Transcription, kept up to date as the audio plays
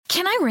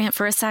Can I rant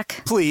for a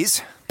sec?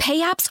 Please. Pay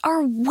apps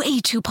are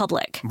way too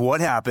public. What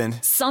happened?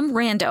 Some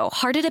rando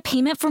hearted a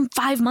payment from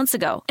 5 months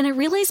ago, and I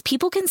realized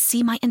people can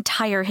see my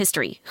entire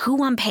history,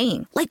 who I'm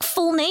paying, like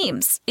full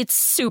names. It's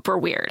super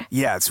weird.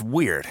 Yeah, it's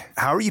weird.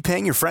 How are you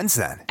paying your friends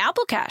then?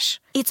 Apple Cash.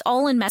 It's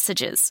all in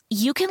messages.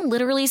 You can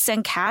literally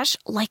send cash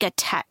like a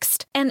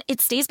text, and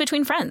it stays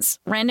between friends.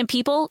 Random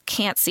people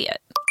can't see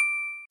it.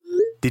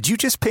 Did you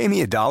just pay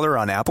me $1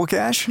 on Apple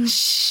Cash?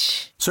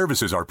 Shh.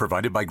 Services are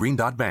provided by Green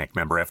Dot Bank.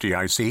 Member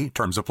FDIC.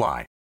 Terms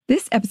apply.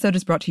 This episode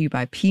is brought to you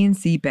by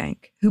PNC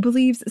Bank, who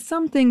believes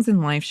some things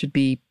in life should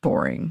be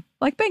boring,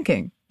 like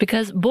banking.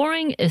 Because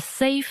boring is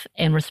safe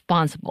and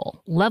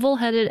responsible,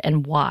 level-headed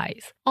and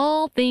wise.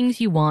 All things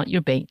you want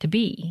your bank to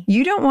be.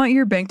 You don't want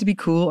your bank to be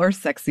cool or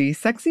sexy.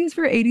 Sexy is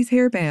for 80s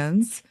hair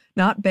bands,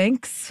 not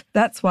banks.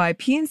 That's why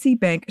PNC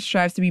Bank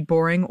strives to be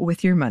boring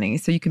with your money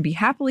so you can be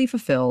happily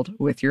fulfilled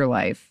with your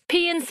life.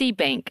 PNC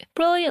Bank,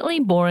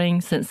 brilliantly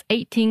boring since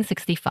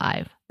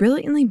 1865.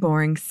 Brilliantly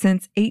Boring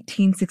Since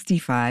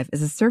 1865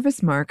 is a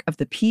service mark of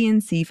the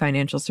PNC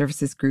Financial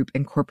Services Group,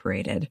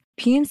 Incorporated.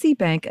 PNC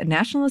Bank, a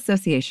National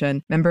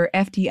Association, member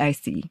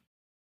FDIC.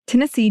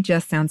 Tennessee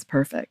just sounds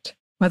perfect.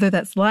 Whether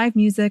that's live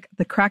music,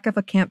 the crack of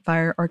a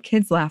campfire, or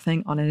kids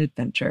laughing on an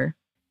adventure.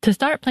 To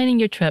start planning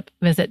your trip,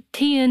 visit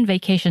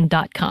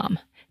tnvacation.com.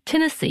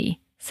 Tennessee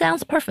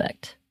sounds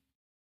perfect.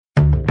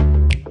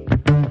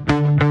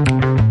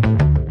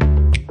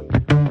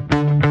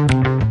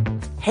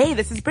 Hey,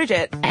 this is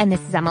Bridget. And this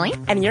is Emily.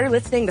 And you're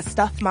listening to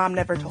Stuff Mom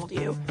Never Told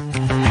You.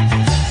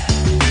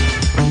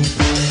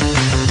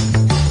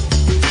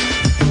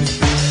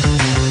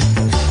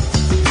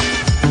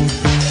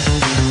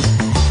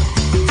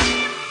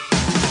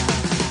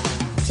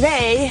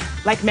 Today,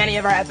 like many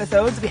of our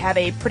episodes, we have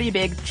a pretty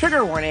big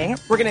trigger warning.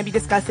 We're going to be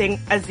discussing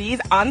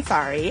Aziz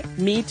Ansari,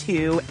 Me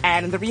Too,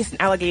 and the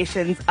recent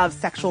allegations of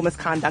sexual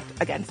misconduct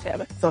against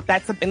him. So if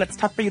that's something that's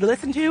tough for you to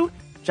listen to,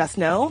 just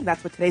know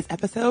that's what today's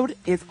episode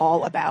is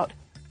all about.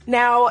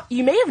 Now,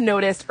 you may have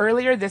noticed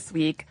earlier this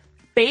week,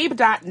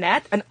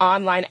 Babe.net, an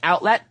online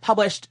outlet,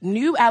 published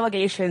new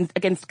allegations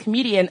against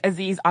comedian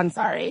Aziz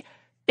Ansari,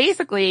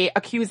 basically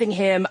accusing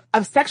him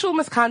of sexual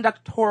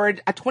misconduct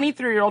toward a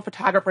 23-year-old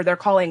photographer they're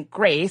calling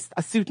Grace,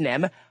 a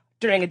pseudonym,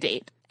 during a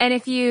date. And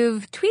if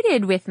you've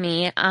tweeted with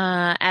me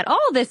at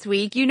all this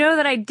week, you know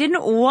that I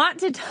didn't want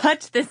to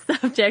touch this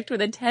subject with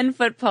a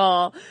 10-foot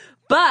pole.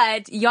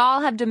 But y'all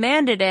have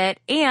demanded it,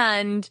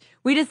 and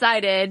we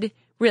decided,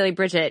 really,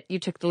 Bridget, you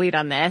took the lead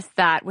on this,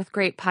 that with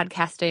great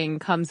podcasting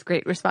comes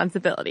great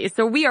responsibility.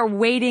 So we are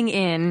wading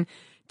in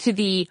to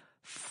the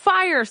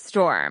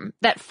firestorm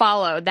that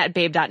followed that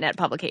Babe.net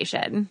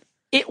publication.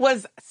 It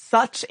was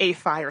such a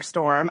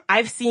firestorm.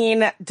 I've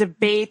seen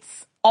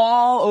debates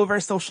all over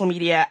social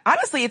media.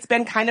 Honestly, it's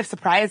been kind of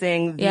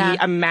surprising the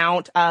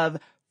amount of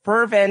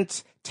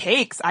fervent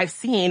takes I've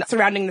seen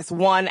surrounding this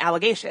one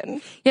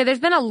allegation. Yeah, there's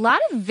been a lot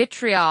of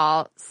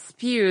vitriol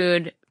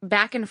spewed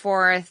back and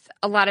forth.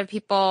 A lot of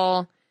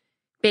people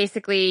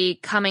basically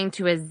coming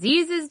to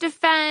Aziz's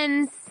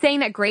defense,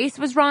 saying that Grace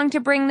was wrong to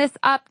bring this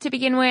up to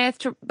begin with,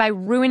 by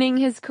ruining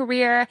his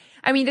career.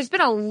 I mean, there's been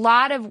a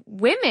lot of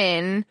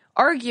women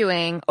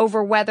arguing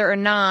over whether or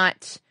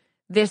not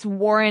this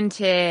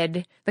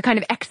warranted the kind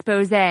of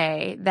expose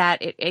that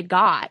it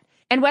got.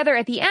 And whether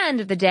at the end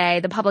of the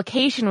day, the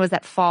publication was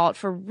at fault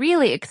for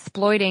really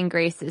exploiting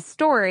Grace's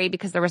story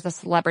because there was a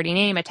celebrity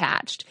name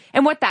attached,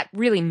 and what that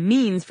really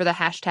means for the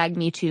hashtag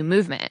 #MeToo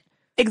movement.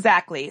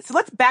 Exactly. So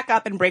let's back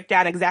up and break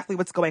down exactly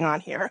what's going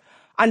on here.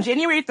 On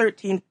January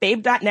 13th,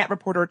 Babe.net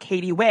reporter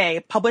Katie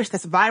Way published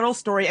this viral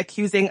story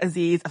accusing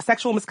Aziz of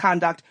sexual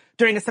misconduct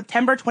during a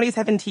September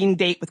 2017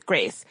 date with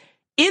Grace.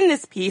 In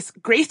this piece,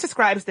 Grace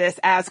describes this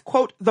as,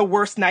 quote, the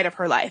worst night of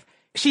her life.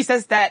 She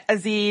says that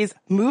Aziz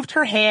moved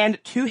her hand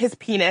to his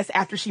penis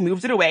after she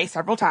moved it away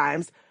several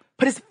times,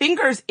 put his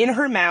fingers in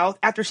her mouth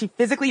after she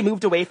physically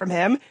moved away from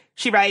him.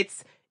 She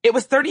writes, it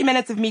was 30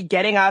 minutes of me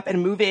getting up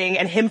and moving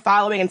and him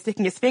following and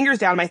sticking his fingers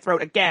down my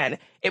throat again.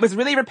 It was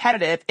really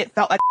repetitive. It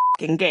felt like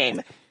a f***ing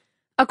game.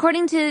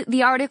 According to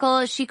the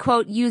article, she,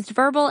 quote, used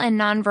verbal and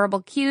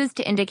nonverbal cues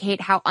to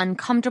indicate how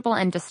uncomfortable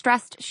and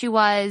distressed she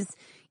was,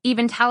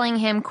 even telling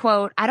him,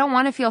 quote, I don't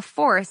want to feel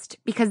forced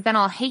because then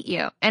I'll hate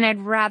you, and I'd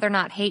rather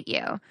not hate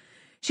you.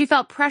 She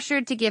felt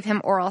pressured to give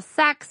him oral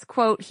sex.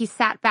 Quote, he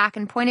sat back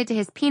and pointed to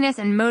his penis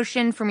and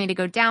motioned for me to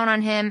go down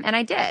on him, and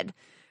I did.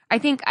 I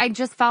think I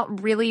just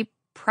felt really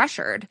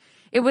pressured.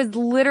 It was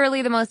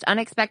literally the most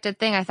unexpected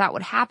thing I thought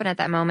would happen at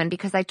that moment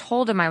because I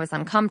told him I was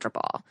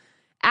uncomfortable.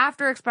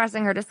 After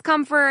expressing her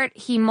discomfort,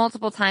 he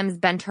multiple times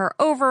bent her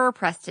over,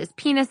 pressed his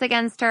penis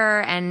against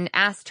her, and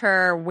asked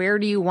her, where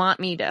do you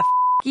want me to f***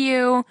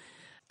 you?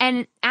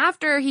 And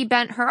after he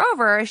bent her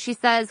over, she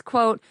says,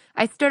 quote,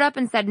 I stood up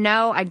and said,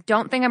 no, I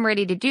don't think I'm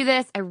ready to do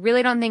this. I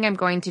really don't think I'm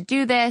going to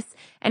do this.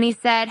 And he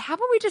said, how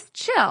about we just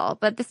chill,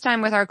 but this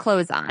time with our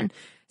clothes on?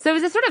 So it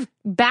was a sort of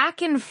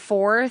back and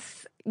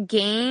forth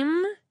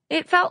game,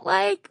 it felt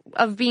like,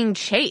 of being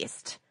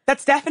chased.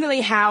 That's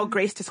definitely how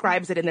Grace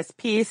describes it in this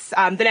piece.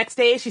 The next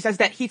day, she says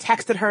that he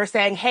texted her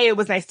saying, "Hey, it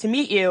was nice to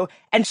meet you."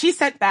 And she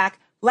sent back,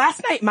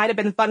 "Last night might have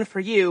been fun for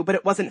you, but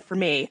it wasn't for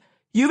me.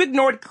 You've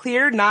ignored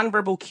clear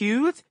nonverbal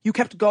cues. You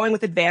kept going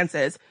with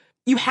advances.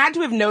 You had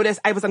to have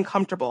noticed I was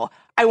uncomfortable.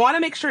 I want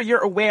to make sure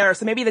you're aware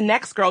so maybe the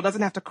next girl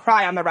doesn't have to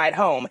cry on the ride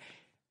home."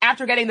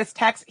 After getting this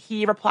text,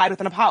 he replied with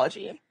an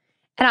apology.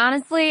 And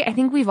honestly, I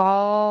think we've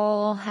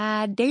all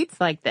had dates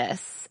like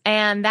this.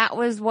 And that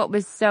was what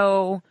was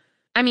so,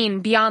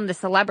 beyond the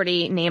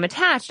celebrity name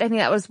attached, I think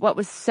that was what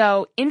was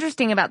so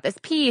interesting about this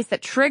piece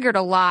that triggered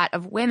a lot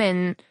of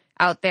women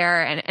out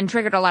there and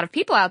triggered a lot of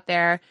people out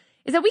there,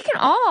 is that we can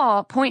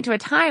all point to a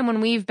time when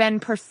we've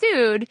been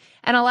pursued,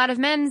 and a lot of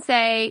men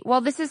say,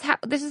 well, this is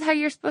how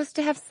you're supposed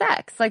to have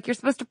sex. Like, you're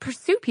supposed to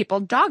pursue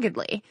people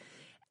doggedly.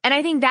 And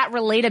I think that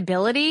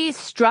relatability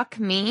struck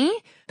me,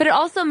 but it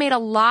also made a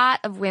lot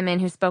of women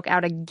who spoke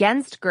out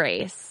against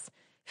Grace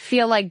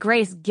feel like,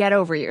 Grace, get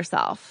over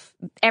yourself.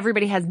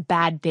 Everybody has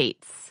bad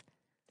dates.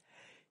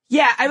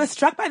 Yeah, I was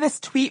struck by this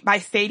tweet by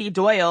Sadie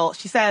Doyle.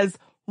 She says,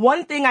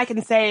 "One thing I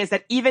can say is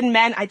that even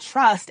men I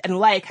trust and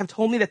like have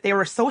told me that they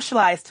were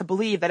socialized to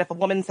believe that if a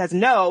woman says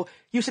no,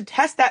 you should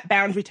test that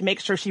boundary to make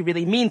sure she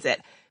really means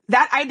it.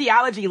 That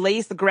ideology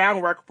lays the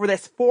groundwork for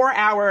this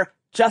 4-hour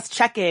just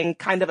checking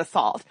kind of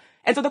assault."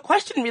 And so the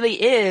question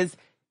really is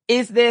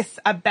this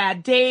a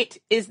bad date?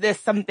 Is this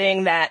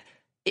something that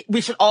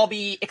we should all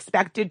be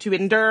expected to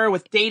endure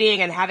with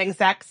dating and having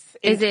sex?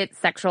 Is it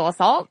sexual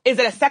assault? Is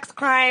it a sex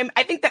crime?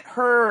 I think that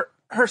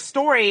her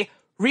story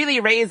really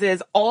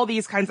raises all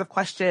these kinds of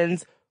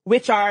questions,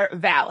 which are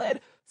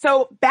valid.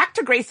 So back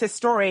to Grace's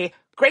story.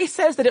 Grace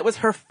says that it was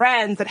her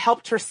friends that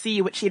helped her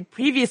see what she had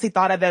previously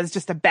thought of as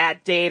just a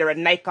bad date or a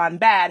night gone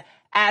bad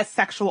as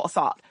sexual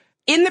assault.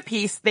 In the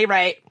piece, they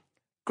write,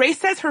 Grace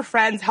says her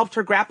friends helped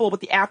her grapple with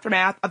the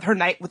aftermath of her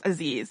night with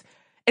Aziz.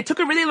 "It took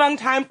a really long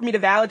time for me to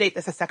validate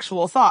this as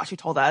sexual assault," she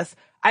told us.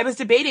 "I was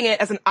debating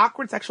it as an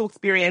awkward sexual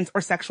experience or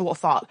sexual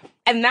assault.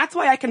 And that's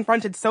why I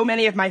confronted so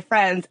many of my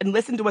friends and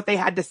listened to what they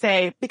had to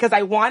say, because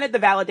I wanted the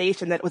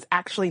validation that it was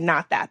actually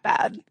not that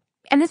bad."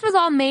 And this was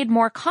all made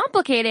more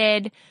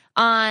complicated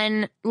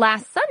on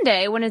last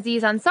Sunday when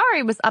Aziz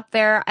Ansari was up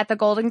there at the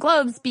Golden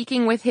Globes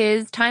speaking with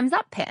his Time's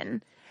Up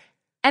pin.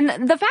 And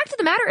the fact of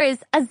the matter is,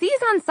 Aziz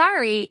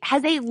Ansari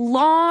has a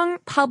long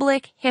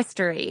public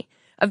history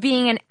of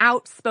being an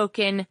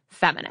outspoken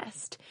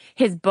feminist.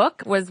 His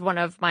book was one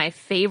of my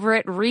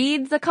favorite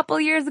reads a couple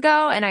years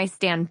ago, and I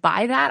stand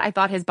by that. I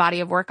thought his body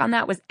of work on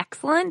that was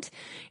excellent.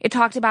 It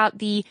talked about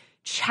the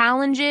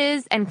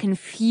challenges and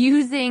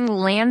confusing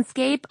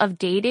landscape of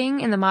dating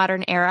in the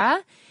modern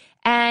era.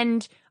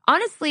 And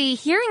honestly,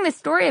 hearing this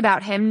story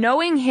about him,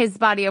 knowing his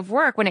body of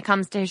work when it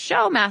comes to his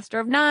show, Master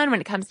of None,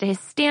 when it comes to his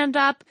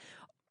stand-up,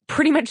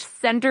 pretty much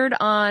centered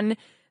on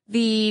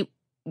the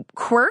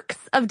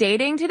quirks of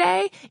dating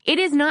today, it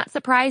is not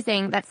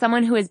surprising that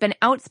someone who has been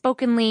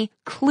outspokenly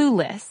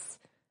clueless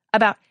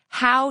about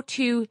how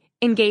to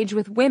engage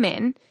with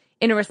women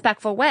in a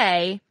respectful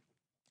way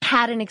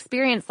had an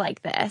experience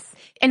like this,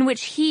 in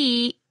which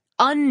he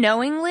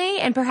unknowingly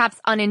and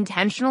perhaps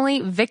unintentionally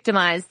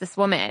victimized this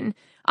woman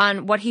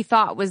on what he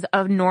thought was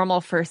a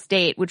normal first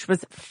date, which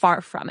was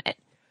far from it.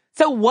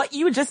 So what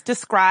you just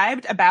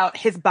described about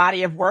his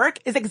body of work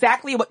is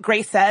exactly what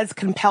Grace says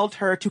compelled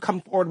her to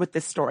come forward with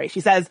this story. She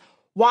says,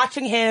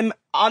 watching him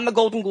on the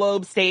Golden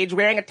Globe stage,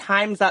 wearing a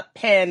Time's Up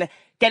pin,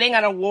 getting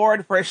an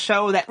award for a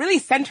show that really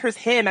centers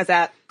him as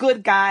a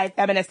good guy,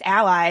 feminist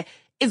ally,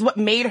 is what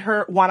made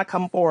her want to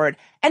come forward.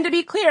 And to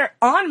be clear,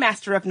 on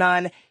Master of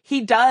None,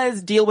 he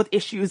does deal with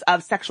issues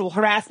of sexual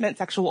harassment,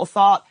 sexual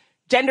assault,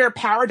 gender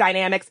power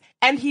dynamics,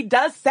 and he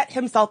does set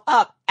himself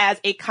up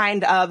as a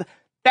kind of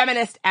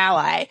feminist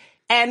ally.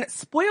 And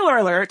spoiler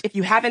alert, if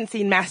you haven't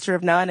seen Master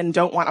of None and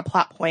don't want a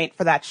plot point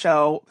for that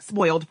show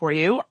spoiled for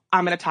you,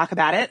 I'm going to talk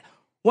about it.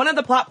 One of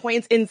the plot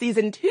points in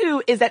season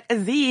 2 is that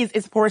Aziz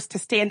is forced to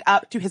stand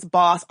up to his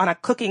boss on a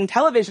cooking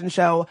television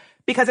show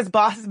because his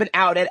boss has been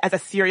outed as a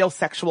serial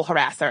sexual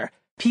harasser.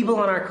 People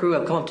on our crew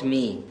have come up to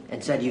me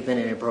and said you've been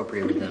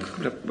inappropriate with them.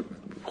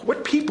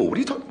 What people? What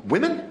are you talking?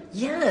 Women?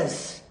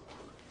 Yes.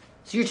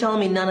 So you're telling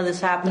me none of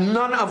this happened?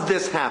 None of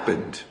this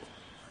happened.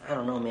 I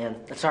don't know, man.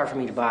 That's hard for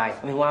me to buy.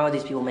 I mean, why would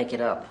these people make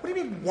it up? What do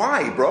you mean,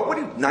 why, bro? What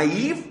are you,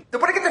 naive? They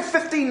want to get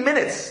their 15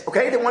 minutes,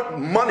 okay? They want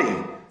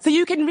money. So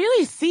you can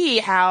really see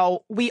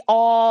how we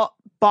all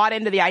bought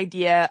into the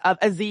idea of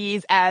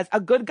Aziz as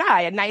a good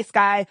guy, a nice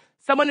guy,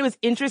 someone who is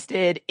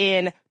interested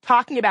in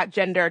talking about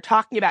gender,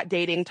 talking about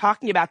dating,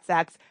 talking about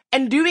sex,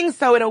 and doing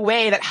so in a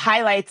way that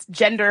highlights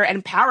gender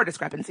and power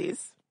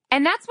discrepancies.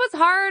 And that's what's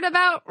hard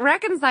about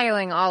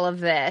reconciling all of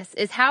this,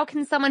 is how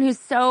can someone who's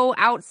so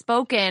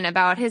outspoken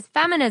about his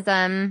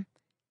feminism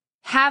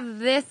have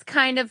this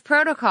kind of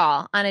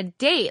protocol on a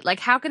date? Like,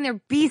 how can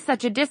there be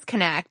such a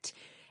disconnect?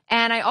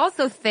 And I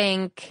also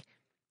think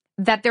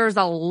that there's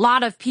a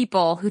lot of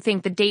people who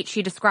think the date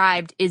she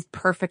described is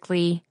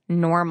perfectly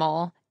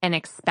normal and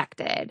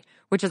expected,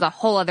 which is a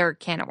whole other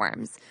can of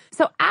worms.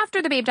 So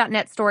after the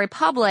Babe.net story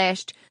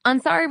published,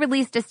 Ansari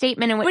released a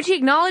statement in which he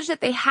acknowledged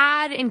that they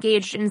had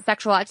engaged in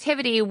sexual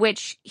activity,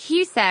 which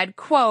he said,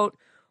 quote,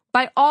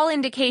 by all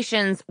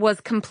indications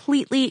was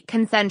completely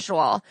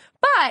consensual,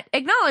 but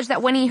acknowledged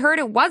that when he heard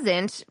it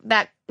wasn't,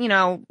 that, you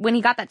know, when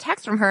he got that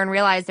text from her and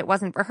realized it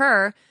wasn't for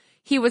her,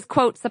 he was,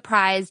 quote,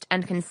 surprised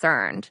and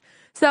concerned.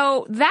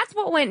 So that's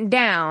what went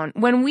down.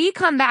 When we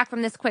come back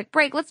from this quick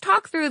break, let's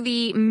talk through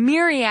the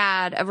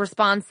myriad of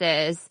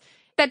responses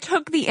that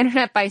took the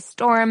internet by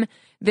storm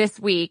this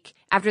week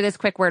after this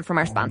quick word from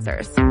our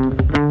sponsors.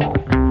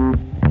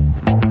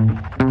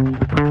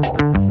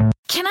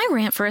 Can I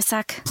rant for a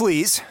sec?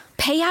 Please.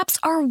 Pay apps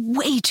are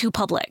way too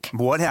public.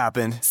 What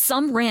happened?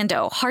 Some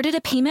rando hearted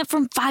a payment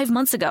from 5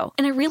 months ago,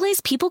 and I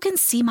realized people can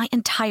see my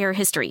entire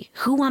history,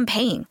 who I'm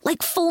paying,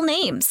 like full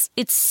names.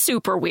 It's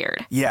super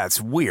weird. Yeah,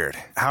 it's weird.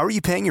 How are you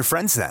paying your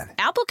friends then?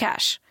 Apple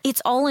Cash.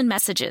 It's all in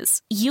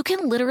messages. You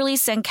can literally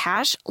send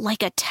cash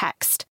like a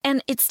text,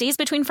 and it stays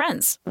between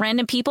friends.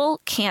 Random people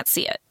can't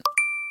see it.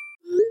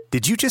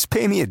 Did you just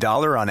pay me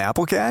 $1 on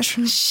Apple Cash?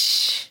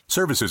 Shh.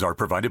 Services are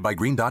provided by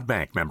Green Dot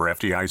Bank, member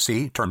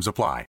FDIC. Terms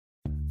apply.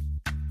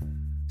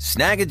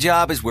 Snag a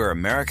Job is where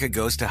America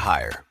goes to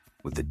hire,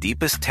 with the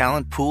deepest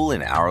talent pool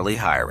in hourly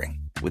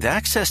hiring. With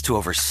access to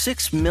over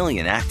 6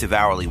 million active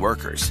hourly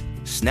workers,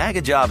 Snag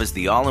a Job is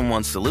the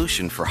all-in-one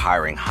solution for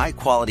hiring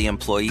high-quality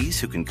employees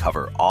who can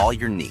cover all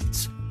your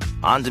needs.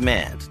 On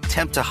demand,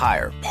 temp to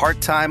hire,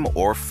 part-time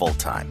or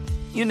full-time.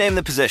 You name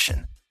the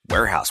position.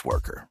 Warehouse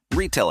worker,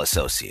 retail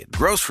associate,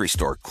 grocery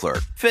store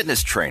clerk,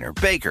 fitness trainer,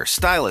 baker,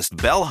 stylist,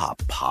 bellhop,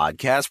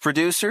 podcast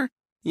producer.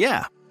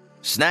 Yeah,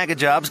 Snag a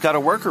Job's got a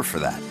worker for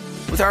that.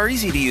 With our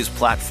easy-to-use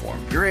platform,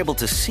 you're able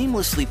to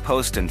seamlessly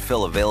post and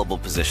fill available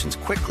positions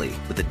quickly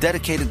with a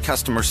dedicated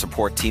customer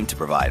support team to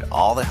provide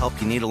all the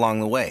help you need along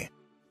the way.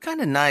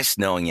 Kind of nice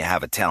knowing you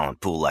have a talent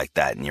pool like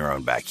that in your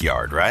own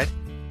backyard, right?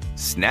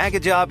 Snag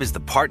a Job is the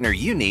partner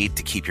you need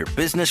to keep your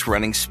business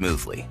running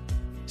smoothly.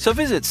 So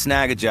visit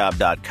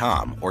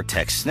snagajob.com or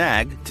text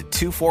snag to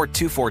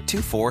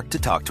 242424 to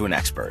talk to an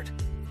expert.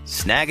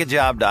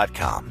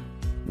 Snagajob.com,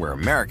 where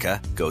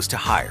America goes to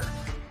hire.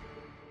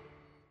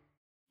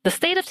 The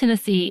state of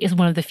Tennessee is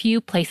one of the few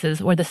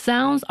places where the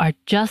sounds are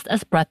just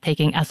as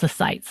breathtaking as the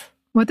sights.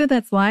 Whether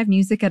that's live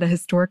music at a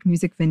historic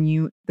music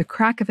venue, the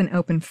crack of an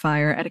open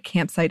fire at a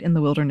campsite in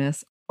the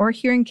wilderness, or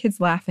hearing kids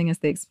laughing as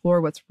they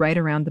explore what's right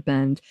around the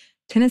bend,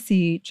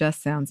 Tennessee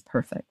just sounds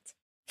perfect.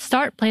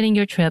 Start planning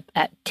your trip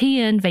at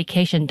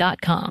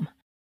tnvacation.com.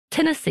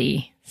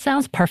 Tennessee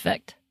sounds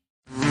perfect.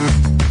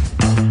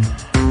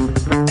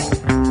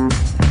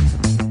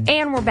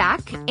 And we're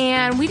back,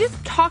 and we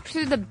just talked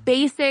through the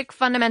basic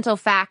fundamental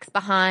facts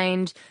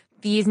behind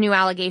these new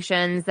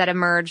allegations that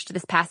emerged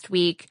this past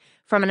week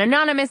from an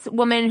anonymous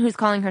woman who's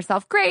calling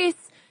herself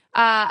Grace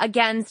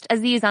against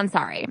Aziz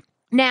Ansari.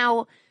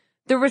 Now,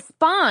 the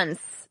response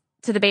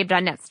to the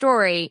Babe.net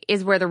story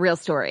is where the real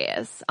story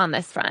is on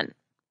this front.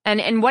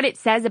 And what it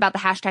says about the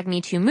hashtag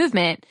 #MeToo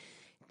movement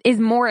is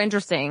more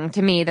interesting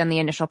to me than the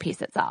initial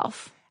piece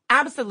itself.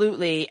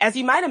 Absolutely. As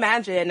you might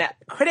imagine,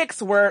 critics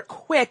were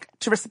quick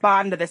to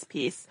respond to this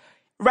piece.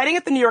 Writing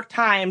at the New York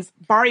Times,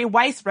 Bari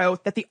Weiss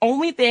wrote that the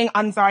only thing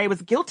Ansari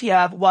was guilty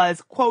of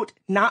was, quote,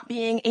 not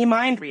being a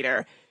mind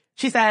reader.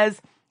 She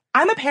says,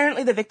 I'm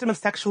apparently the victim of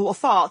sexual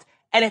assault,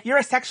 and if you're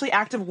a sexually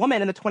active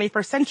woman in the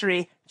 21st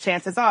century,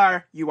 chances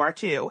are you are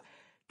too.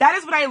 That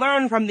is what I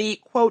learned from the,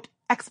 quote,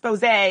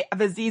 expose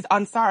of Aziz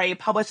Ansari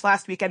published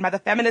last weekend by the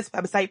feminist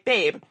website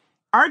Babe.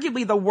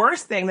 Arguably the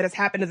worst thing that has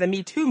happened to the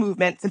Me Too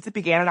movement since it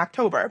began in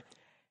October.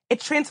 It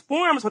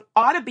transforms what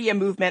ought to be a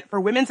movement for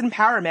women's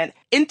empowerment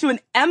into an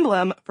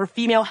emblem for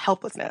female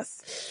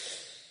helplessness.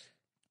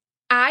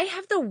 I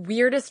have the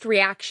weirdest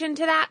reaction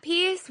to that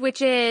piece,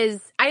 which is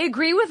I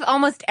agree with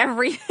almost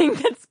everything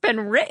that's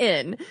been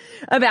written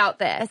about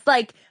this.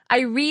 Like, I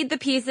read the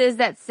pieces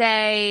that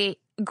say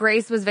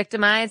Grace was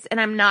victimized, and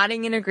I'm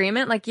nodding in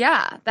agreement. Like,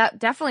 yeah, that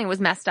definitely was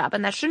messed up,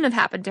 and that shouldn't have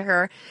happened to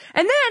her.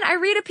 And then I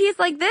read a piece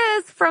like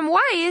this from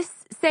Weiss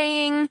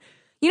saying,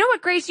 you know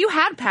what, Grace, you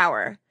had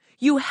power.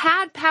 You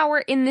had power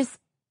in this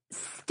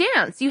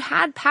stance. You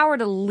had power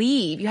to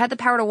leave. You had the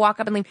power to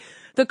walk up and leave.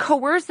 The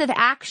coercive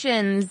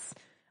actions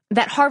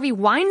that Harvey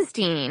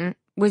Weinstein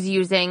was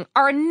using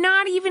are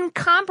not even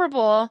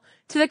comparable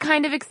to the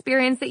kind of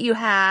experience that you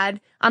had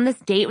on this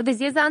date with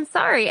Aziz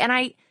Ansari. And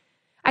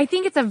I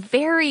think it's a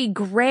very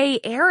gray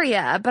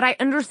area, but I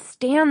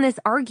understand this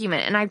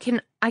argument, and I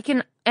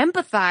can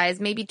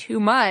empathize maybe too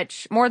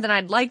much, more than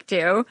I'd like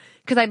to,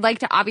 because I'd like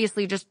to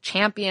obviously just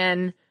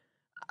champion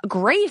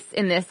Grace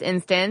in this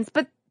instance,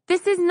 but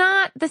this is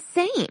not the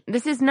same.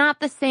 This is not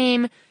the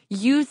same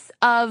use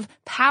of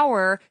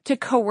power to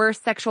coerce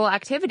sexual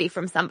activity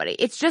from somebody.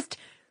 It's just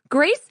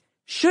Grace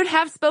should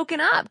have spoken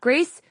up.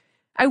 Grace,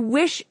 I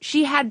wish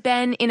she had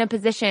been in a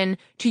position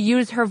to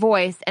use her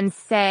voice and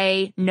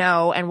say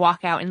no and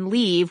walk out and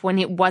leave when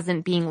it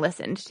wasn't being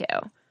listened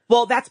to.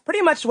 Well, that's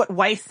pretty much what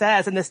Weiss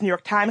says in this New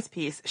York Times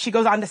piece. She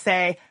goes on to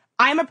say,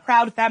 I'm a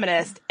proud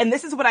feminist, and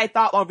this is what I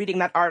thought while reading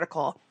that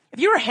article.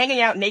 If you were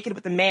hanging out naked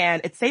with a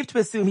man, it's safe to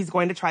assume he's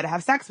going to try to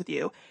have sex with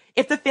you.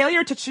 If the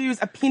failure to choose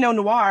a Pinot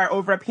Noir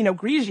over a Pinot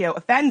Grigio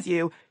offends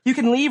you, you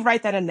can leave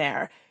right then and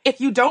there. If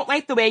you don't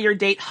like the way your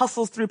date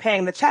hustles through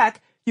paying the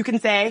check, you can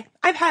say,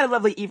 I've had a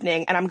lovely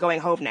evening and I'm going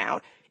home now.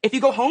 If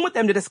you go home with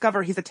them to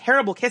discover he's a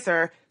terrible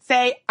kisser,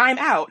 say, I'm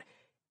out.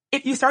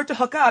 If you start to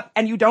hook up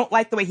and you don't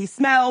like the way he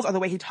smells or the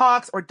way he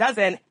talks or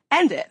doesn't,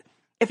 end it.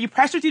 If he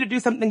pressures you to do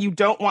something you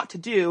don't want to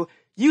do,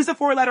 use a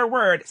 4-letter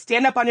word,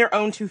 stand up on your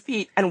own 2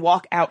 feet, and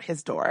walk out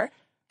his door.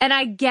 And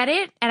I get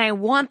it, and I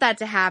want that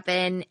to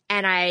happen,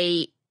 and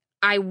I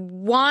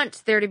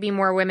want there to be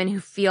more women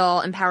who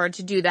feel empowered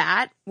to do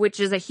that,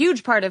 which is a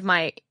huge part of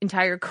my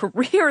entire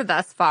career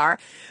thus far.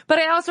 But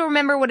I also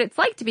remember what it's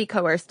like to be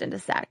coerced into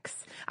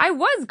sex. I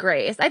was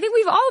Grace. I think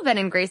we've all been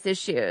in Grace's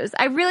shoes.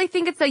 I really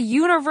think it's a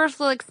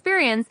universal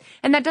experience,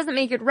 and that doesn't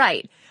make it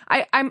right.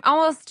 I'm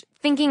almost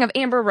thinking of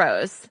Amber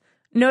Rose,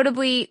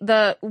 notably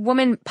the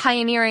woman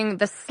pioneering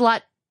the slut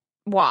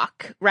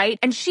walk, right?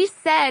 And she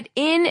said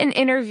in an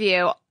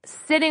interview,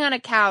 sitting on a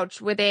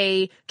couch with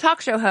a talk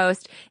show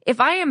host,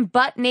 if I am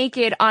butt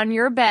naked on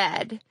your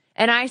bed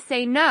and I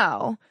say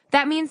no,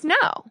 that means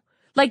no.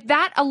 Like,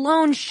 that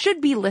alone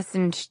should be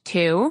listened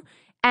to,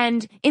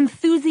 and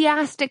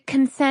enthusiastic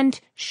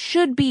consent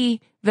should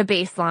be the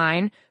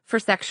baseline for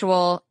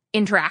sexual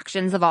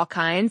interactions of all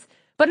kinds.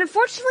 But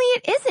unfortunately,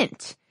 it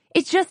isn't.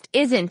 It just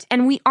isn't.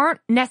 And we aren't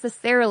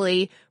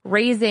necessarily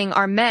raising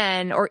our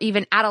men or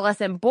even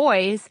adolescent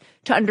boys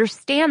to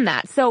understand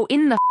that. So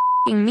in the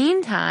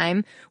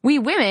meantime, we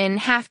women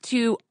have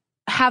to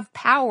have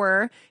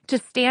power to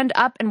stand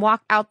up and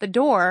walk out the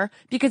door,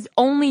 because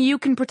only you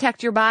can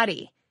protect your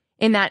body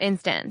in that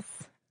instance.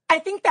 I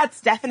think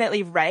that's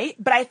definitely right.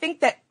 But I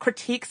think that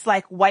critiques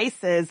like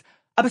Weiss's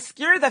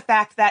obscure the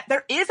fact that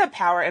there is a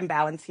power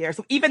imbalance here.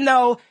 So even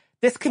though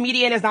this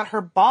comedian is not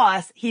her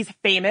boss, he's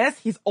famous,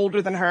 he's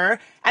older than her.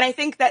 And I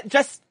think that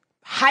just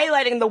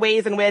highlighting the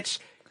ways in which,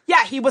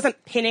 yeah, he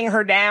wasn't pinning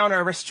her down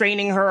or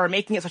restraining her or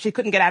making it so she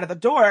couldn't get out of the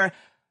door.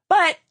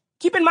 But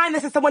keep in mind,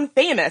 this is someone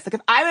famous. Like,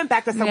 if I went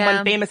back to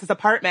someone famous's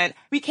apartment,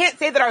 we can't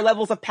say that our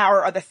levels of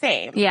power are the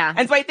same. Yeah.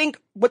 And so I think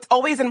what's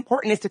always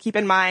important is to keep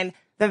in mind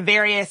the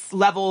various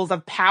levels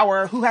of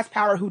power, who has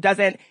power, who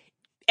doesn't.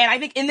 And I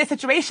think in this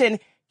situation,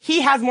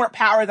 he has more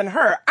power than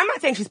her. I'm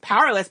not saying she's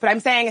powerless, but I'm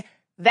saying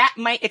that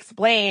might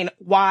explain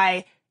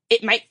why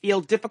it might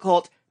feel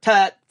difficult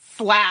to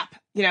slap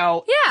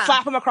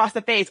him across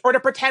the face, or to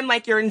pretend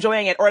like you're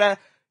enjoying it, or to,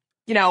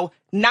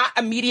 not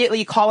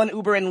immediately call an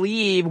Uber and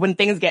leave when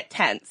things get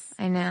tense.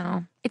 I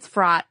know. It's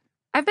fraught.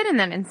 I've been in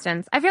that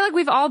instance. I feel like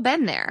we've all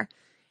been there.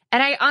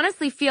 And I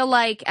honestly feel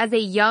like as a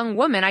young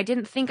woman, I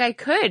didn't think I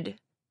could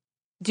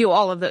do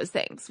all of those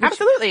things.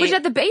 Absolutely. Which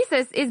at the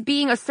basis is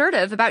being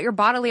assertive about your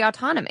bodily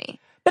autonomy.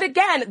 But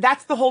again,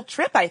 that's the whole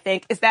trip, I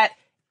think, is that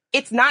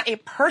it's not a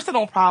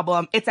personal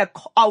problem. It's a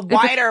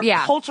wider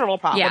cultural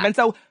problem. Yeah. And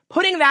so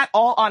putting that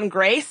all on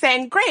Grace,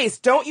 saying, Grace,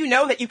 don't you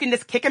know that you can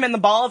just kick him in the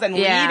balls and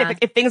leave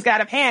if things get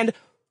out of hand?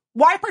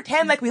 Why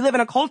pretend like we live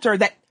in a culture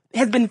that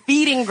has been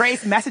feeding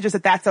Grace messages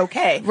that that's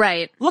okay?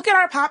 Right. Look at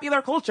our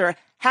popular culture.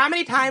 How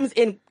many times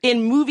in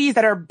movies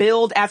that are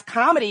billed as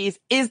comedies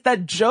is the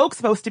joke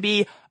supposed to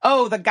be,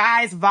 oh, the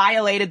guys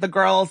violated the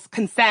girl's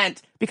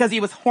consent because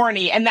he was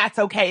horny, and that's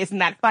okay. Isn't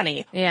that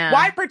funny? Yeah.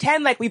 Why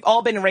pretend like we've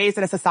all been raised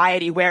in a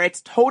society where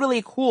it's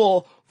totally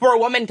cool for a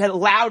woman to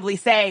loudly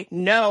say,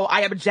 no,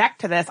 I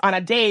object to this on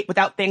a date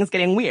without things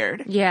getting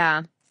weird?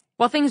 Yeah.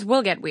 Well, things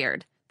will get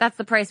weird. That's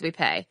the price we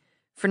pay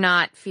for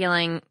not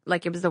feeling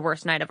like it was the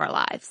worst night of our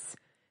lives.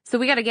 So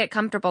we got to get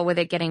comfortable with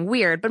it getting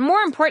weird. But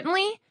more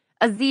importantly,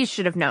 Aziz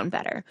should have known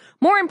better.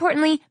 More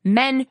importantly,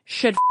 men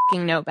should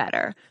fucking know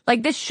better.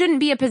 Like, this shouldn't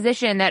be a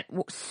position that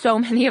so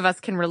many of us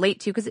can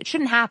relate to, because it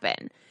shouldn't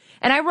happen.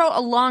 And I wrote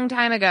a long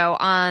time ago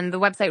on the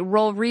website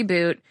Roll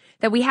Reboot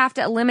that we have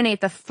to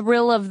eliminate the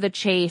thrill of the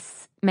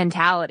chase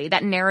mentality,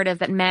 that narrative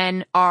that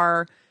men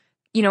are,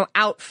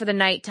 out for the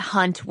night to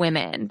hunt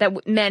women,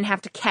 that men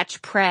have to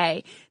catch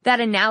prey, that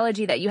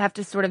analogy that you have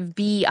to sort of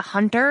be a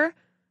hunter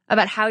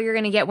about how you're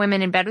going to get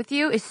women in bed with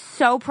you is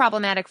so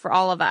problematic for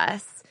all of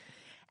us.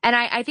 And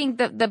I think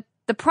the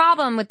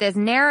problem with this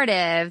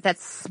narrative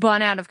that's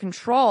spun out of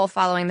control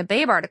following the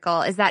Babe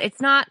article is that it's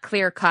not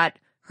clear-cut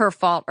her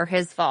fault or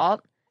his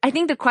fault. I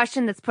think the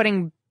question that's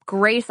putting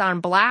Grace on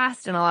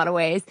blast in a lot of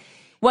ways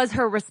was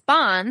her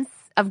response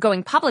of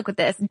going public with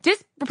this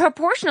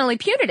disproportionately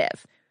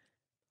punitive.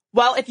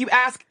 Well, if you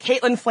ask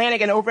Caitlin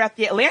Flanagan over at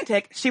The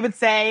Atlantic, she would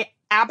say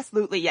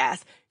absolutely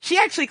yes. She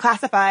actually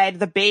classified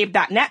the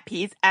Babe.net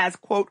piece as,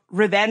 quote,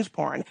 revenge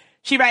porn.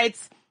 She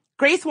writes,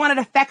 Grace wanted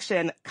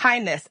affection,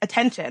 kindness,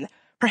 attention.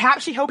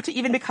 Perhaps she hoped to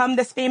even become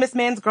this famous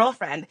man's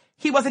girlfriend.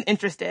 He wasn't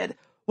interested.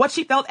 What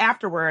she felt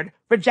afterward,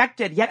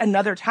 rejected yet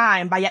another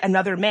time by yet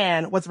another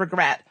man, was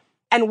regret.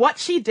 And what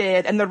she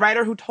did, and the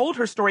writer who told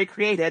her story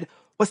created,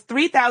 was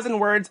 3,000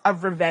 words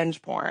of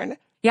revenge porn.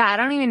 Yeah, I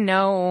don't even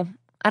know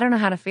I don't know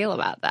how to feel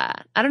about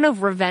that. I don't know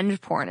if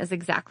revenge porn is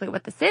exactly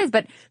what this is,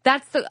 but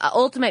that's the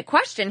ultimate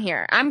question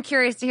here. I'm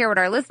curious to hear what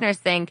our listeners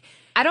think.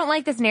 I don't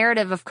like this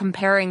narrative of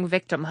comparing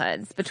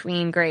victimhoods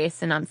between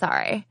Grace and I'm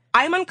Sorry.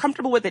 I'm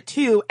uncomfortable with it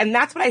too, and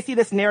that's what I see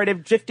this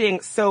narrative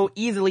drifting so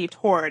easily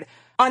toward.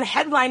 On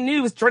Headline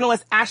News,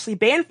 journalist Ashley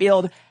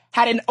Banfield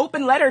had an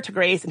open letter to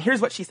Grace, and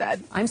here's what she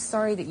said. I'm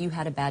sorry that you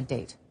had a bad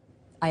date.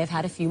 I have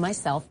had a few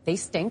myself. They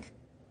stink.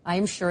 I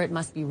am sure it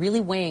must be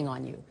really weighing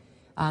on you.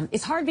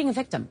 It's hard being a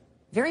victim.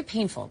 Very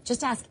painful.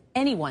 Just ask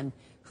anyone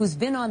who's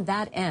been on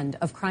that end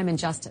of crime and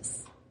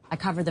justice. I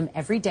cover them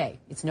every day.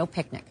 It's no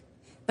picnic.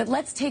 But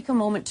let's take a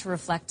moment to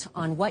reflect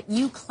on what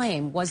you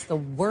claim was the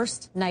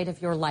worst night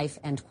of your life,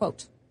 end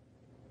quote.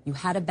 You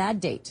had a bad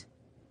date.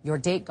 Your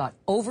date got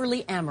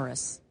overly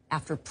amorous.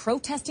 After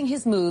protesting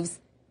his moves,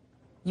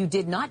 you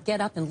did not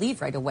get up and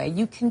leave right away.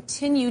 You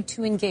continued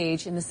to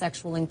engage in the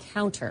sexual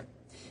encounter.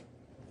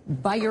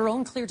 By your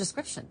own clear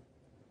description,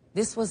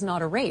 this was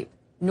not a rape,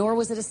 nor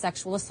was it a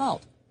sexual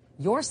assault.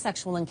 Your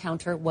sexual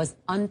encounter was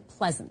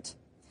unpleasant.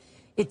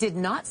 It did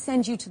not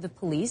send you to the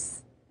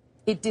police.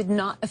 It did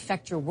not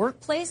affect your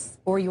workplace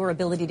or your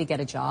ability to get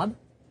a job.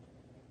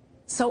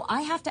 So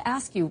I have to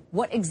ask you,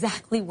 what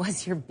exactly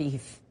was your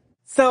beef?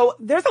 So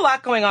there's a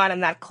lot going on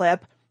in that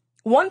clip.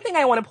 One thing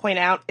I want to point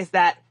out is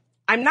that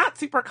I'm not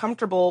super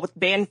comfortable with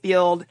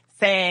Banfield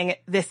saying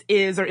this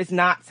is or is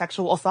not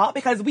sexual assault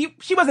because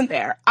she wasn't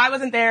there. I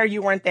wasn't there.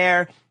 You weren't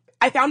there.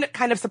 I found it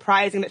kind of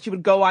surprising that she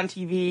would go on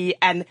TV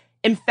and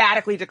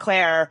emphatically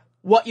declare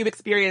what you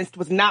experienced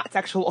was not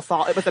sexual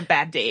assault. It was a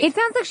bad date. It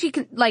sounds like she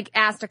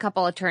asked a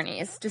couple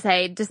attorneys to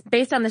say, just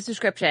based on this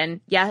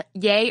description, yeah,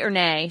 yay or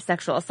nay,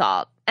 sexual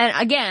assault. And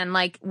again,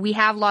 we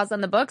have laws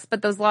on the books,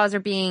 but those laws are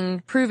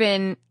being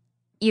proven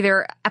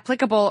either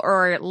applicable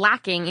or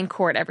lacking in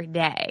court every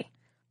day.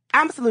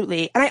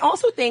 Absolutely. And I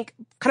also think,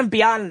 kind of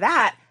beyond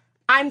that,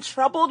 I'm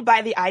troubled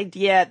by the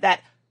idea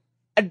that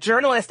a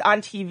journalist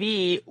on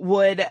TV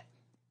would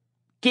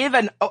give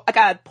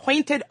a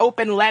pointed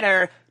open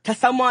letter to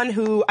someone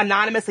who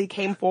anonymously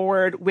came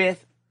forward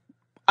with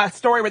a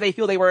story where they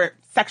feel they were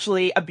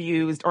sexually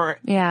abused or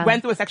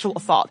went through a sexual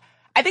assault.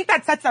 I think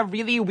that sets a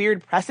really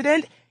weird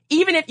precedent.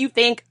 Even if you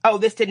think, oh,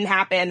 this didn't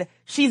happen,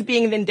 she's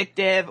being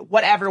vindictive,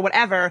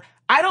 whatever.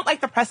 I don't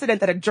like the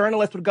precedent that a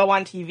journalist would go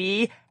on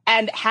TV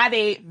and have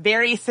a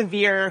very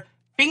severe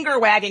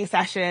finger-wagging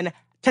session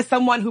to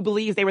someone who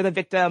believes they were the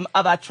victim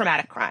of a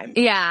traumatic crime.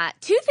 Yeah.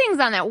 Two things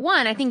on that.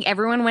 One, I think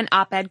everyone went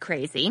op-ed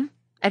crazy.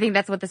 I think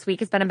that's what this week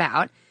has been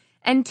about.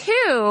 And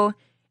two,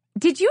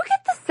 did you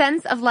get the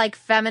sense of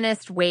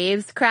feminist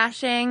waves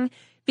crashing?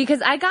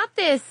 Because I got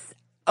this,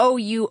 oh,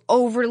 you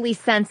overly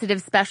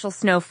sensitive special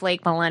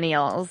snowflake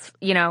millennials.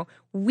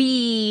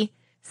 We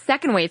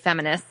second wave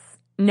feminists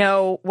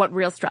know what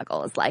real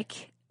struggle is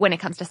like when it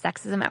comes to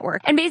sexism at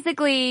work. And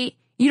basically,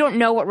 you don't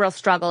know what real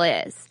struggle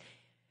is.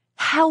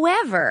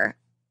 However,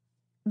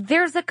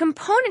 there's a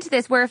component to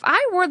this where if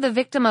I were the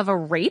victim of a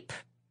rape,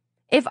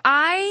 if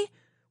I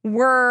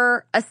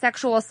were a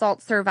sexual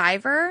assault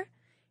survivor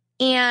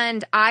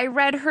and I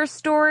read her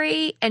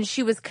story and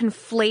she was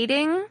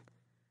conflating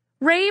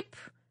rape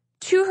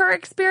to her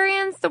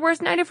experience, the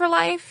worst night of her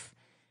life,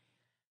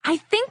 I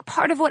think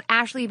part of what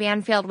Ashley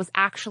Banfield was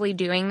actually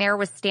doing there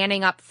was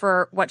standing up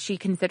for what she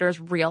considers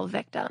real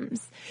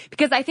victims.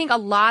 Because I think a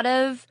lot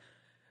of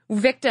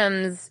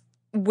victims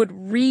would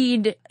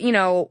read,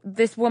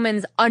 this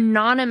woman's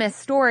anonymous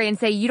story and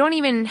say, you don't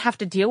even have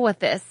to deal with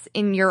this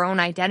in your own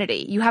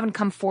identity. You haven't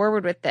come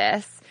forward with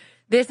this.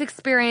 This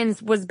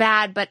experience was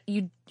bad, but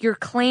you're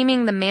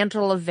claiming the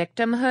mantle of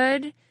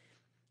victimhood,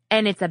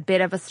 and it's a bit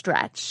of a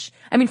stretch.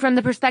 I mean, from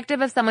the perspective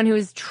of someone who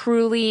is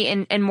truly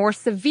and more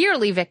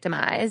severely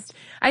victimized,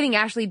 I think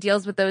Ashley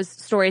deals with those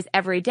stories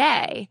every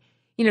day.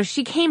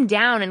 She came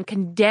down and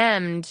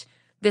condemned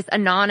this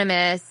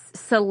anonymous,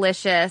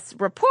 salacious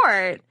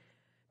report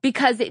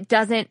because it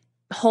doesn't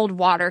hold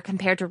water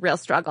compared to real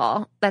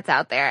struggle that's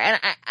out there. And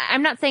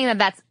I'm not saying that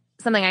that's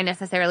something I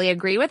necessarily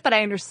agree with, but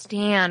I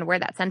understand where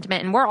that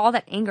sentiment and where all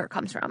that anger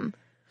comes from.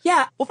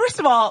 Yeah. Well, first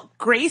of all,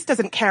 Grace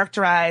doesn't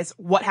characterize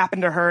what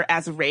happened to her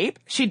as rape.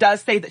 She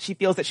does say that she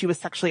feels that she was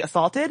sexually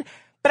assaulted.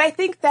 But I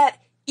think that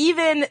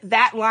even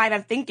that line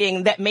of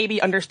thinking that may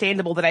be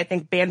understandable that I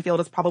think Banfield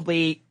is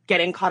probably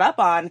getting caught up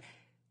on,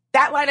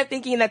 that line of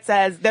thinking that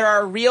says there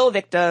are real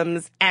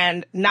victims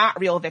and not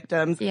real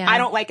victims, I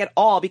don't like at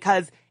all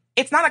because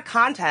it's not a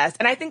contest.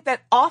 And I think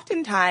that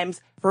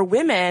oftentimes for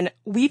women,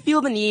 we feel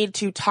the need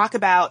to talk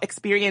about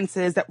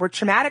experiences that were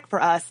traumatic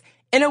for us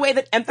in a way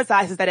that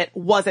emphasizes that it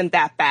wasn't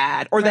that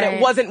bad or that it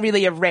wasn't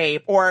really a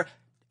rape or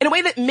in a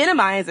way that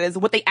minimizes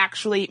what they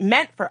actually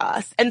meant for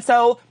us. And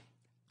so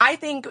I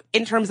think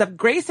in terms of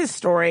Grace's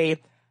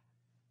story,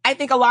 I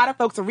think a lot of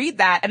folks read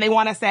that and they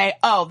want to say,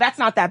 oh, that's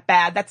not that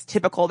bad. That's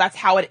typical. That's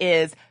how it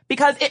is.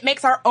 Because it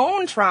makes our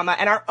own trauma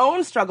and our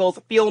own struggles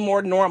feel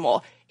more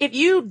normal. If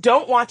you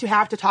don't want to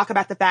have to talk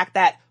about the fact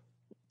that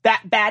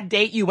that bad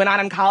date you went on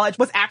in college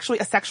was actually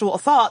a sexual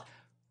assault,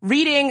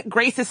 reading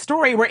Grace's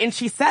story wherein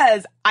she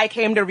says, I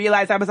came to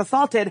realize I was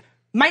assaulted,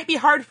 might be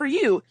hard for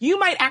you. You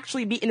might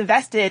actually be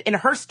invested in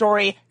her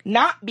story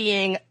not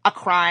being a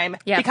crime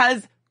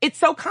because it's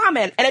so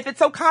common. And if it's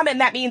so common,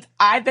 that means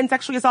I've been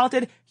sexually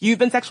assaulted, you've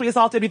been sexually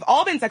assaulted, we've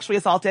all been sexually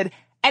assaulted.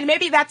 And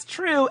maybe that's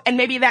true, and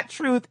maybe that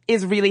truth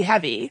is really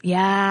heavy.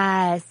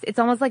 Yes. It's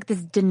almost like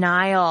this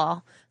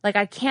denial. Like,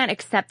 I can't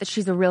accept that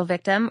she's a real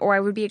victim, or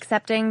I would be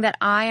accepting that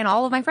I and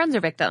all of my friends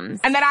are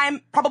victims. And that I'm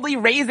probably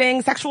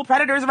raising sexual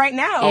predators right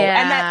now.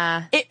 Yeah. And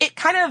that it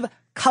kind of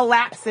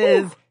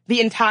collapses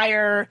the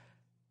entire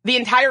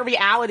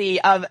reality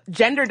of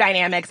gender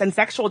dynamics and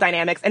sexual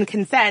dynamics and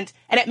consent,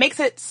 and it makes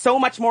it so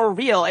much more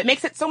real. It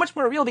makes it so much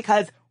more real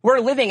because we're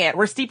living it,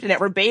 we're steeped in it,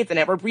 we're bathed in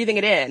it, we're breathing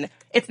it in.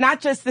 It's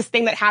not just this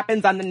thing that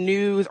happens on the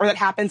news or that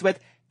happens with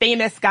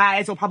famous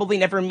guys we'll probably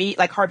never meet,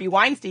 like Harvey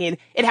Weinstein.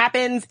 It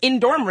happens in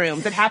dorm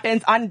rooms. It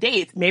happens on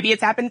dates. Maybe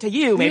it's happened to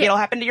you. Maybe it'll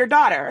happen to your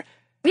daughter.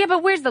 Yeah,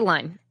 but where's the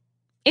line?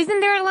 Isn't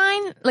there a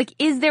line? Like,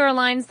 is there a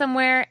line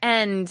somewhere?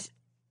 And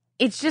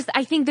it's just,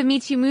 I think the Me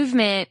Too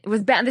movement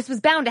this was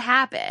bound to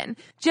happen.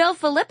 Jill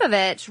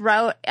Filipovich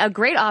wrote a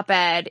great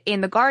op-ed in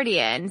The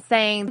Guardian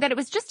saying that it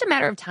was just a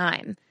matter of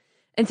time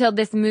until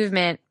this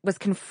movement was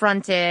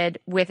confronted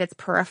with its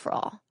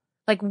peripheral.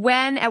 Like,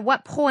 at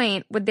what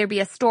point would there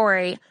be a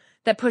story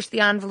that pushed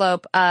the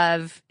envelope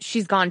of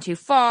she's gone too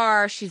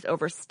far, she's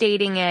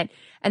overstating it?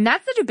 And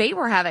that's the debate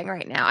we're having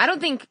right now. I don't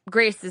think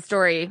Grace's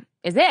story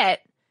is it,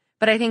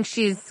 but I think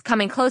she's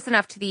coming close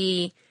enough to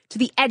the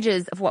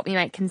edges of what we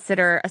might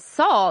consider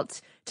assault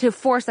to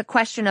force a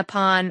question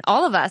upon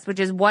all of us, which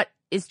is what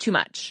is too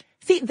much.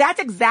 See, that's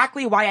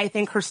exactly why I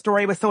think her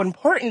story was so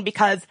important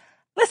because,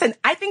 listen,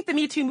 I think the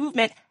Me Too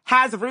movement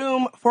has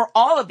room for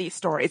all of these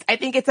stories. I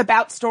think it's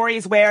about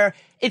stories where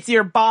it's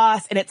your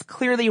boss and it's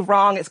clearly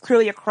wrong, it's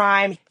clearly a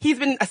crime. He's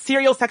been a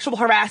serial sexual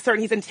harasser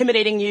and he's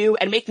intimidating you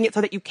and making it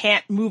so that you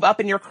can't move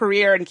up in your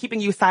career and keeping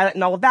you silent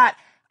and all of that.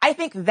 I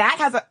think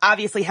that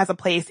obviously has a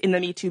place in the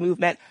Me Too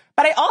movement.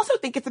 But I also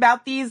think it's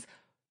about these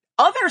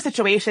other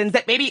situations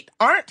that maybe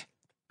aren't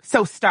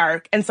so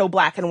stark and so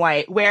black and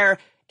white, where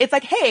it's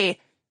like, hey,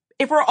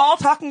 if we're all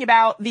talking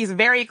about these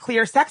very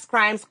clear sex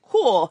crimes,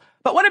 cool.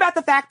 But what about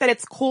the fact that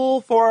it's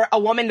cool for a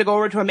woman to go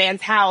over to a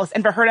man's house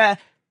and for her to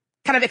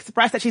kind of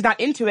express that she's not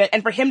into it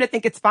and for him to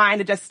think it's fine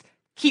to just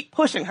keep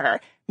pushing her?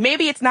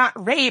 Maybe it's not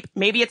rape,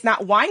 maybe it's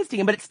not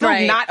Weinstein, but it's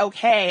still not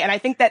okay. And I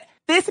think that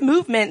this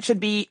movement should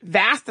be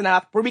vast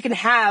enough where we can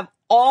have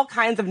all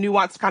kinds of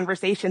nuanced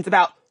conversations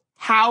about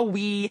how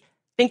we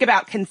think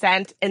about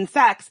consent and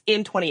sex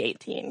in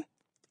 2018.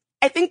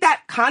 I think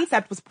that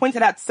concept was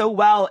pointed out so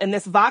well in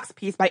this Vox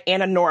piece by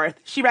Anna North.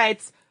 She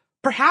writes,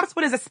 "Perhaps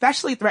what is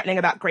especially threatening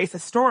about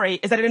Grace's story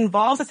is that it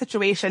involves a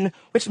situation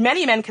which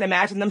many men can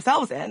imagine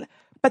themselves in.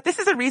 But this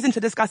is a reason to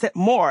discuss it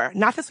more,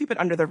 not to sweep it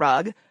under the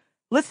rug.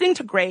 Listening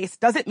to Grace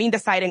doesn't mean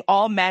deciding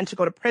all men should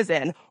go to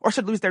prison or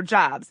should lose their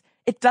jobs.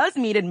 It does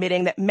mean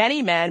admitting that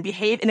many men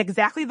behave in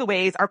exactly the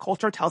ways our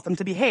culture tells them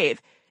to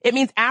behave. It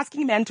means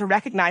asking men to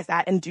recognize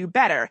that and do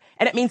better.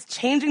 And it means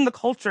changing the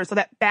culture so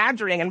that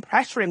badgering and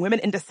pressuring women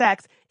into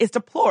sex is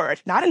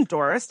deplored, not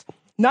endorsed.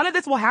 None of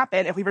this will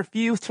happen if we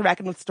refuse to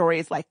reckon with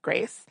stories like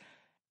Grace."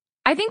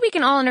 I think we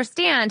can all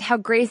understand how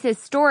Grace's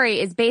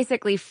story is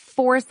basically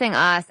forcing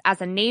us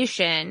as a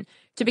nation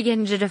to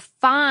begin to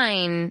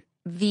define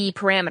the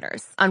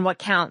parameters on what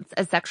counts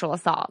as sexual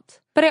assault.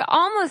 But I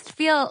almost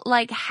feel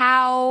like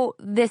how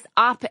this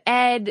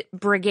op-ed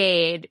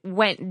brigade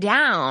went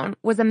down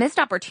was a missed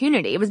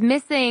opportunity. It was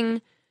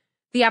missing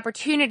the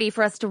opportunity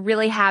for us to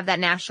really have that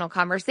national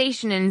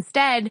conversation, and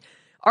instead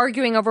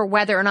arguing over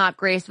whether or not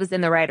Grace was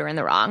in the right or in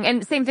the wrong.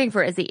 And same thing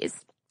for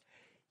Aziz.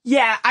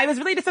 Yeah, I was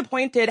really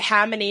disappointed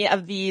how many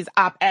of these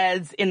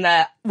op-eds in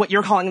what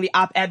you're calling the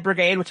op-ed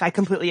brigade, which I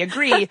completely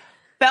agree,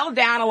 fell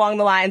down along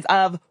the lines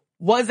of,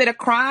 was it a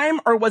crime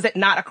or was it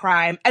not a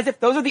crime? As if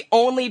those are the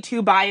only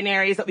two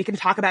binaries that we can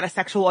talk about a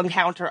sexual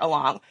encounter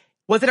along.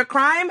 Was it a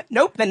crime?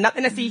 Nope, then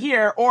nothing to see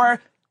here. Or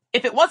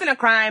if it wasn't a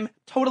crime,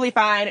 totally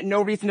fine,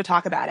 no reason to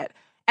talk about it.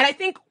 And I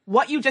think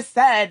what you just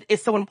said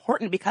is so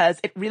important because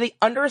it really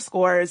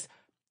underscores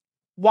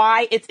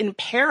why it's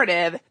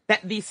imperative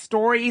that these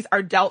stories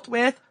are dealt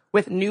with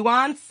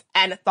nuance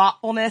and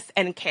thoughtfulness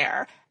and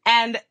care.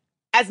 And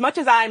as much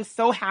as I'm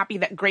so happy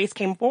that Grace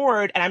came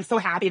forward and I'm so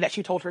happy that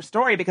she told her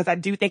story because I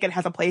do think it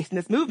has a place in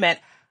this movement,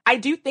 I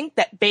do think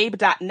that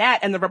Babe.net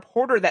and the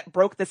reporter that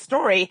broke the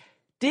story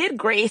did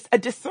Grace a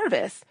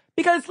disservice.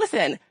 Because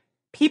listen,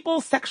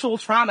 people's sexual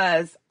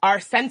traumas are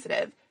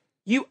sensitive.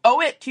 You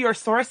owe it to your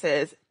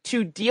sources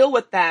to deal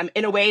with them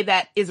in a way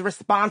that is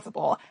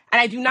responsible. And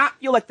I do not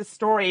feel like the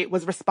story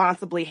was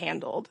responsibly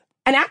handled.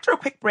 And after a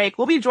quick break,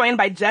 we'll be joined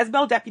by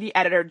Jezebel deputy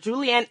editor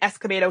Julianne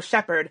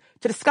Escobedo-Shepherd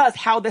to discuss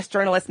how this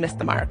journalist missed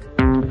the mark.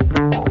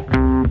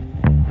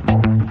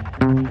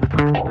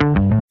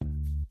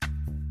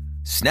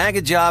 Snag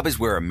a Job is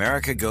where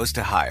America goes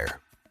to hire,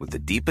 with the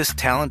deepest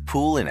talent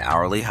pool in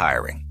hourly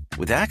hiring.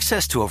 With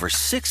access to over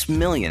 6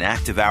 million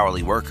active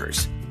hourly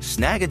workers,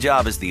 Snag a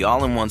Job is the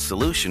all-in-one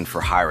solution for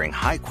hiring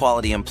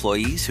high-quality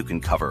employees who can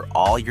cover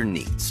all your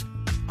needs.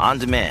 On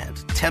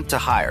demand, temp to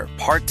hire,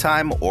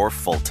 part-time or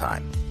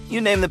full-time. You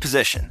name the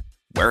position.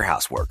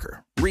 Warehouse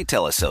worker,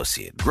 retail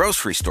associate,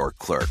 grocery store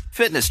clerk,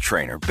 fitness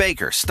trainer,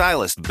 baker,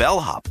 stylist,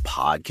 bellhop,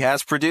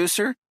 podcast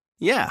producer.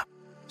 Yeah,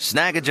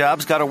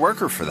 Snag-a-Job's got a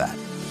worker for that.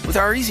 With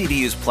our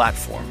easy-to-use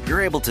platform,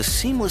 you're able to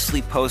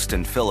seamlessly post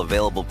and fill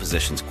available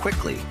positions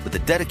quickly with a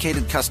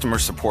dedicated customer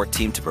support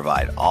team to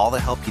provide all the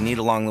help you need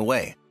along the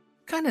way.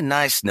 Kind of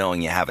nice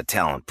knowing you have a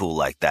talent pool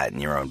like that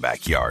in your own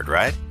backyard,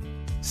 right?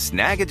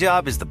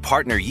 Snag-a-Job is the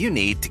partner you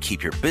need to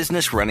keep your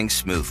business running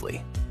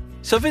smoothly.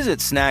 So visit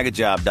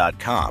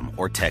snagajob.com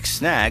or text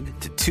snag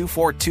to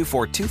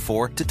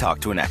 242424 to talk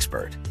to an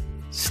expert.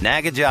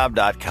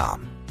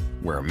 Snagajob.com,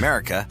 where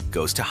America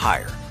goes to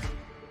hire.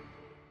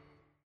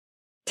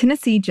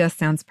 Tennessee just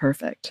sounds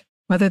perfect,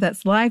 whether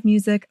that's live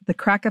music, the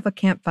crack of a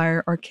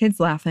campfire, or kids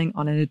laughing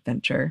on an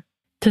adventure.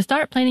 To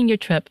start planning your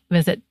trip,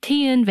 visit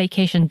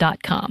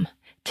tnvacation.com.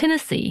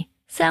 Tennessee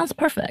sounds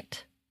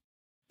perfect.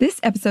 This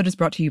episode is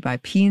brought to you by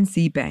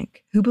PNC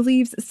Bank, who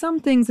believes some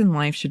things in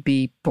life should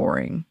be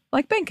boring,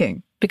 like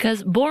banking.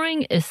 Because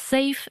boring is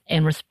safe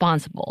and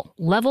responsible,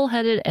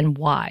 level-headed and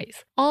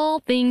wise.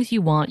 All things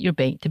you want your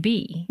bank to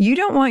be. You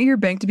don't want your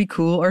bank to be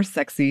cool or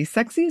sexy.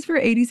 Sexy is for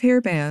 80s hair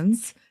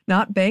bands,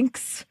 not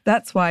banks.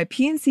 That's why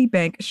PNC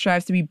Bank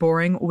strives to be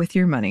boring with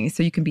your money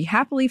so you can be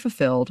happily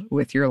fulfilled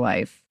with your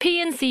life.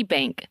 PNC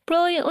Bank,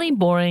 brilliantly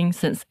boring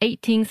since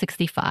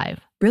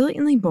 1865.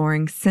 Brilliantly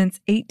Boring Since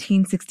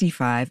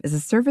 1865 is a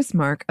service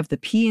mark of the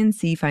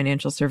PNC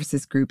Financial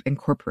Services Group,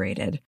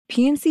 Incorporated.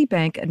 PNC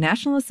Bank, a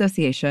National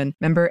Association,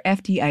 member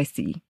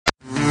FDIC.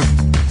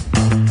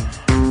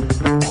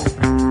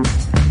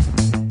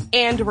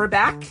 And we're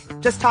back,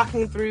 just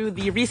talking through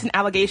the recent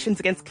allegations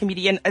against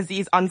comedian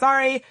Aziz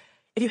Ansari.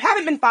 If you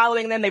haven't been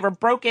following them, they were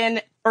broken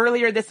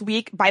earlier this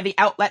week by the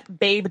outlet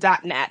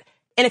Babe.net.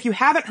 And if you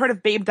haven't heard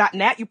of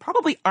Babe.net, you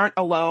probably aren't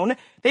alone.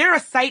 They are a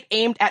site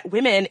aimed at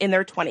women in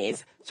their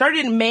 20s.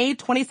 Started in May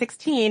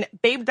 2016,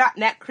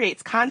 Babe.net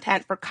creates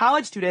content for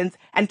college students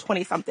and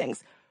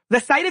 20-somethings. The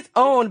site is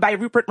owned by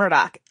Rupert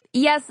Murdoch.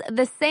 Yes,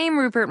 the same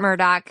Rupert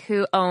Murdoch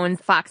who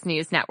owns Fox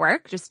News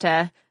Network, just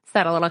to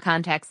set a little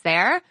context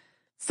there.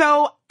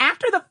 So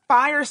after the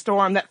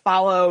firestorm that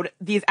followed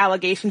these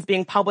allegations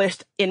being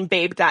published in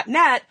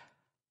Babe.net,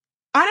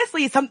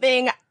 honestly,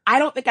 something I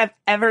don't think I've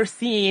ever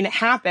seen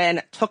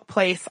happen took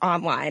place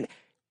online.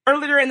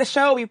 Earlier in the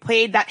show, we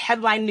played that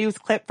headline news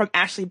clip from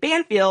Ashley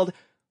Banfield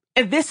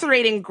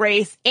eviscerating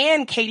Grace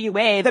and Katie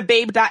Way, the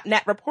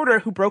Babe.net reporter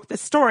who broke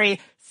this story,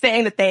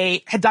 saying that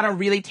they had done a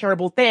really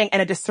terrible thing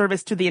and a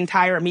disservice to the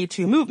entire Me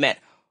Too movement.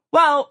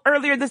 Well,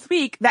 earlier this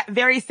week, that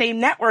very same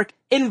network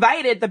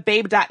invited the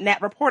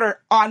Babe.net reporter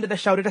onto the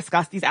show to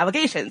discuss these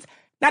allegations.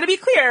 Now, to be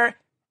clear,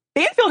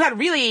 Banfield had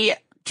really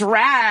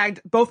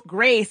dragged both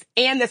Grace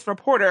and this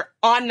reporter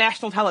on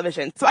national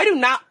television. So I do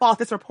not fault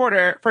this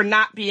reporter for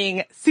not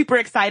being super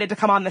excited to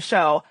come on the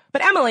show.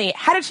 But Emily,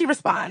 how did she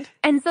respond?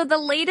 And so the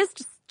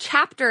latest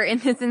chapter in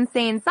this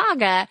insane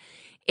saga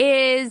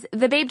is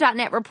the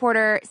Babe.net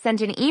reporter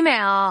sent an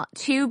email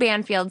to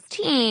Banfield's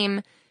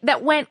team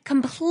that went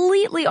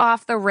completely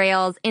off the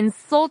rails,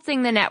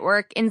 insulting the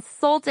network,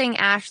 insulting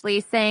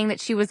Ashley, saying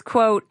that she was,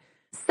 quote,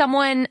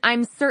 someone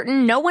I'm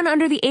certain no one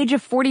under the age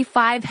of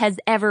 45 has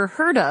ever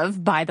heard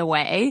of, by the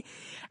way.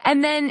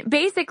 And then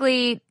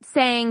basically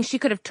saying she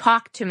could have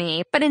talked to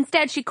me, but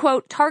instead she,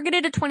 quote,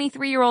 targeted a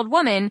 23-year-old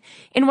woman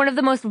in one of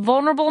the most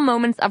vulnerable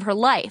moments of her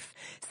life.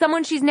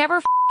 Someone she's never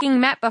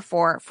f***ing met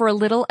before for a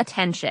little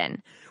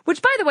attention.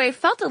 Which, by the way,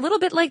 felt a little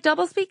bit like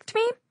doublespeak to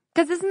me.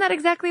 Because isn't that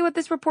exactly what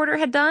this reporter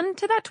had done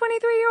to that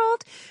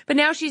 23-year-old? But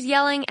now she's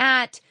yelling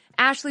at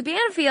Ashley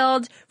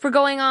Banfield for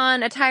going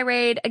on a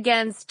tirade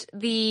against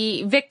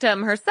the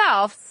victim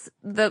herself,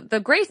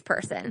 the Grace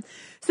person.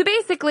 So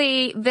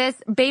basically,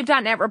 this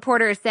Babe.net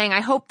reporter is saying,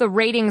 I hope the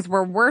ratings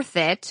were worth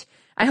it.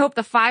 I hope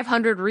the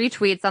 500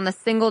 retweets on the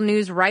single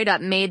news write-up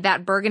made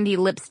that burgundy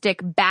lipstick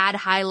bad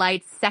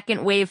highlights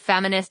second wave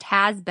feminist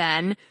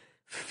has-been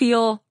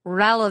feel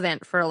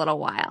relevant for a little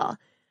while.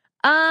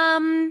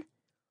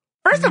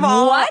 First of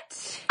all,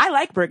 what? I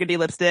like burgundy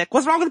lipstick.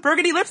 What's wrong with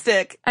burgundy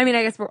lipstick? I mean,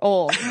 I guess we're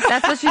old.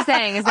 That's what she's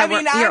saying, is that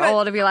you're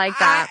old to be like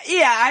that.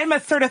 I'm a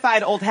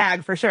certified old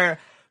hag for sure.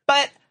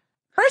 But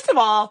first of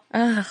all,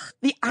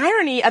 the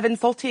irony of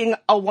insulting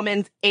a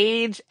woman's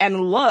age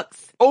and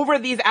looks over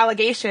these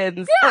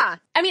allegations. Yeah.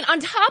 I mean, on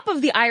top of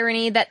the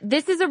irony that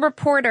this is a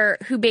reporter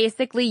who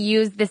basically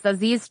used this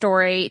Aziz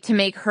story to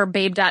make her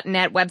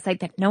Babe.net website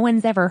that no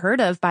one's ever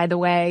heard of, by the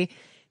way,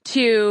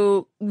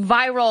 to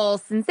viral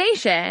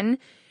sensation,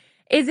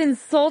 is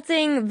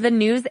insulting the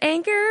news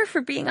anchor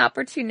for being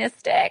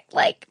opportunistic.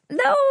 Like,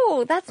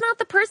 no, that's not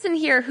the person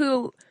here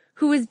who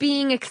is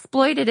being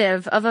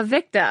exploitative of a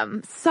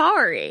victim.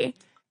 Sorry.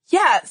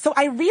 Yeah, so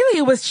I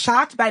really was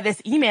shocked by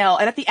this email.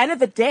 And at the end of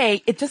the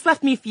day, it just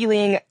left me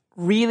feeling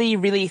really,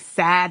 really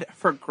sad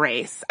for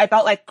Grace. I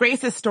felt like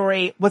Grace's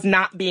story was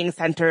not being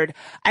centered.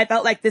 I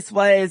felt like this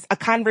was a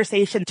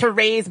conversation to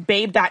raise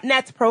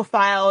Babe.net's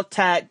profile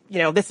to,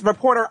 this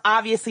reporter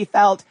obviously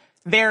felt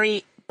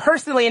very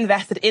personally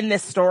invested in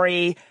this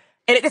story.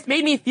 And it just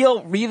made me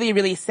feel really,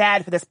 really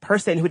sad for this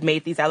person who'd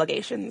made these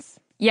allegations.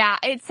 Yeah,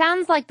 it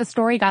sounds like the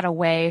story got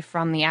away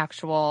from the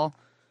actual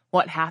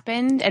what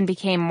happened and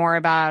became more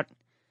about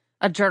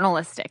a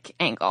journalistic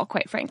angle,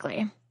 quite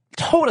frankly.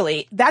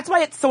 Totally. That's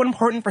why it's so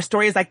important for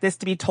stories like this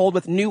to be told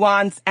with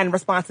nuance and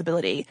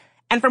responsibility.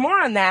 And for more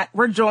on that,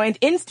 we're joined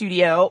in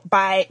studio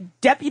by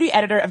deputy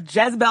editor of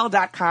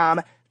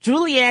Jezebel.com,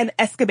 Julianne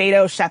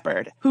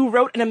Escobedo-Shepherd, who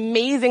wrote an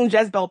amazing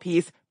Jezebel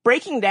piece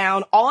breaking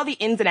down all of the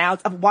ins and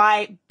outs of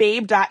why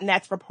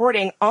Babe.net's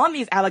reporting on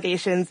these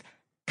allegations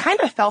kind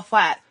of fell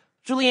flat.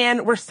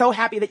 Julianne, we're so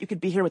happy that you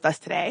could be here with us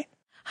today.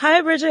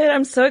 Hi, Bridget.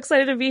 I'm so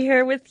excited to be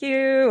here with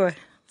you.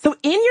 So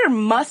in your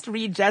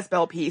must-read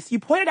Jezebel piece, you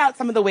pointed out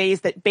some of the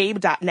ways that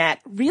Babe.net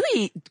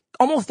really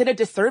almost did a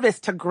disservice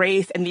to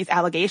Grace and these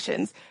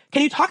allegations.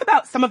 Can you talk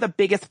about some of the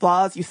biggest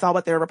flaws you saw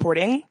with their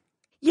reporting?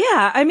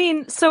 Yeah, I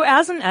mean, so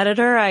as an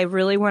editor, I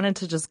really wanted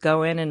to just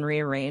go in and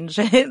rearrange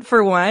it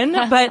for one.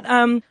 But,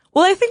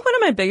 well, I think one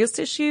of my biggest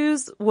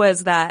issues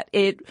was that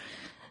it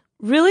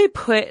really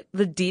put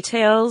the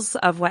details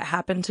of what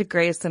happened to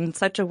Grace in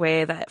such a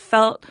way that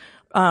felt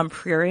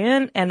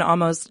prurient and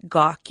almost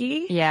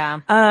gawky. Yeah.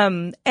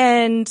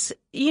 And,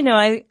 you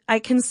know, I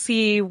can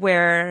see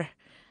where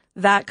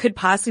that could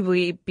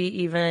possibly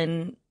be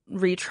even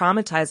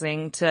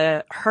re-traumatizing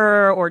to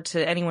her or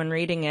to anyone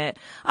reading it.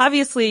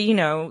 Obviously, you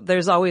know,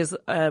 there's always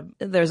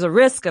there's a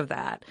risk of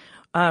that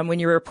when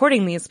you're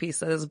reporting these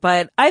pieces.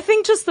 But I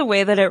think just the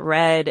way that it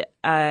read,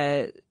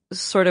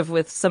 sort of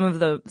with some of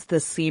the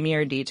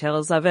seamier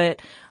details of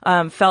it,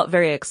 felt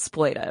very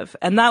exploitive.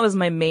 And that was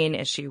my main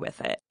issue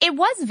with it. It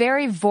was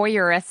very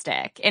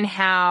voyeuristic in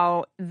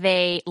how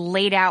they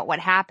laid out what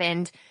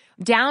happened,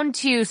 down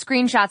to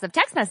screenshots of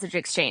text message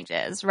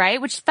exchanges, right?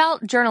 Which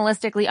felt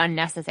journalistically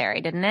unnecessary,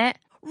 didn't it?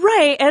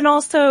 Right. And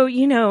also,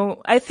 you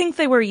know, I think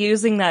they were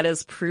using that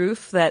as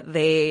proof that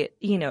they,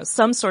 you know,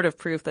 some sort of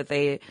proof that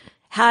they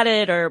had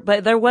it,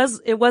 but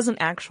it wasn't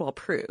actual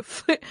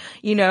proof.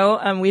 You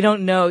know, we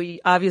don't know.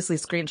 Obviously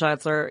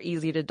screenshots are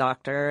easy to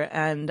doctor.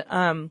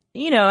 And,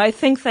 you know, I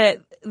think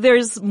that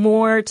there's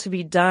more to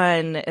be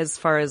done as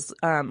far as,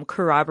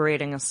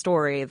 corroborating a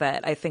story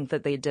that I think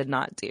that they did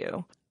not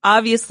do.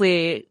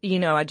 Obviously, you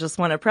know, I just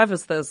want to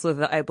preface this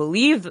with I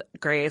believe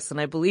Grace and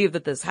I believe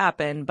that this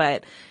happened,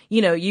 but,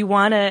 you know, you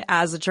want to,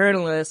 as a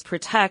journalist,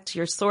 protect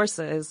your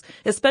sources,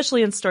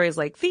 especially in stories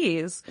like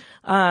these,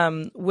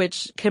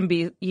 which can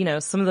be, you know,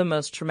 some of the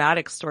most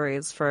traumatic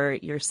stories for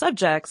your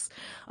subjects.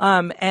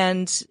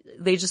 And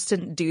they just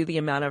didn't do the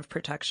amount of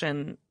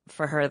protection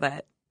for her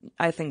that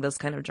I think this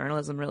kind of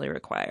journalism really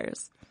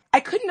requires. I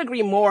couldn't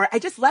agree more. I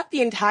just left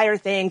the entire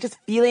thing just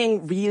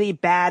feeling really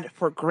bad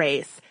for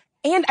Grace.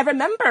 And I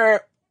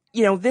remember,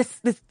 you know,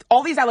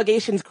 all these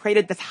allegations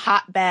created this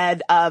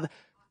hotbed of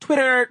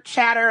Twitter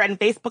chatter and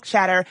Facebook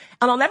chatter.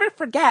 And I'll never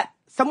forget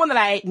someone that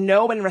I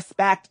know and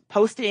respect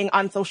posting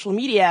on social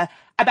media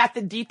about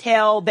the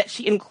detail that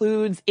she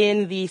includes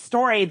in the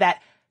story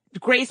that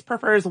Grace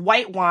prefers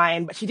white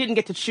wine, but she didn't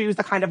get to choose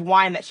the kind of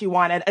wine that she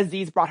wanted.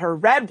 Aziz brought her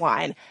red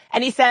wine.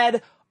 And he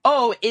said,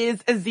 oh,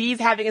 is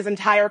Aziz having his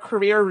entire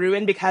career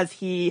ruined because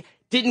he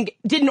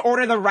didn't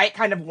order the right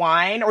kind of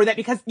wine? Or that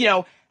because, you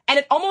know, and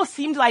it almost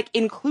seemed like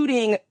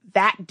including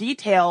that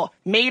detail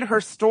made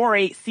her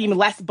story seem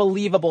less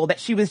believable, that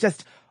she was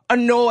just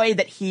annoyed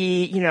that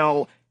he, you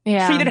know,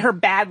 treated her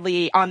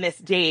badly on this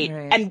date.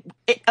 Right. And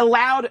it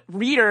allowed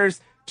readers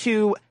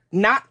to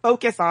not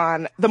focus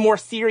on the more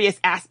serious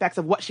aspects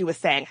of what she was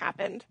saying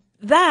happened.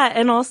 That,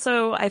 and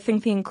also I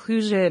think the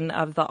inclusion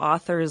of the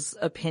author's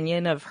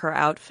opinion of her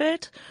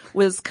outfit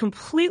was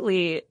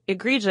completely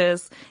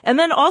egregious, and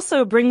then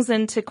also brings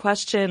into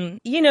question,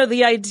 you know,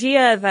 the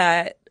idea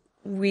that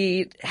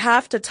we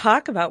have to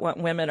talk about what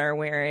women are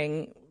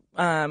wearing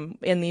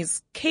in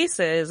these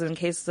cases, in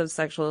cases of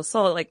sexual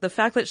assault. Like the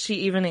fact that she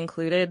even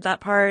included that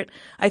part,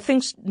 I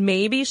think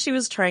maybe she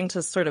was trying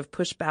to sort of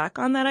push back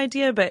on that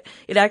idea, but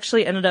it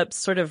actually ended up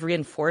sort of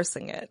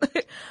reinforcing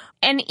it.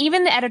 And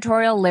even the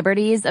editorial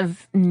liberties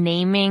of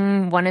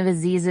naming one of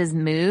Aziz's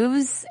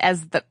moves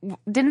as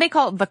didn't they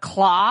call it the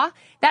claw?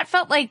 That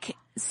felt like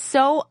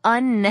so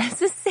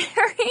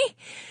unnecessary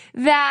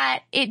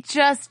that it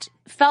just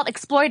felt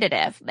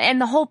exploitative. And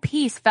the whole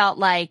piece felt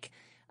like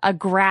a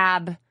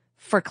grab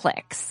for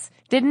clicks.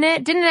 Didn't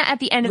it? Didn't it at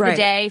the end of the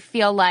day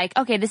feel like,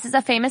 okay, this is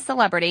a famous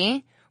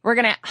celebrity. We're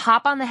going to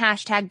hop on the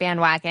hashtag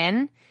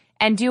bandwagon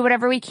and do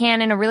whatever we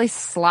can in a really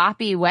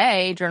sloppy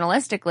way,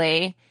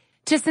 journalistically,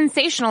 to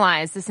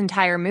sensationalize this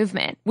entire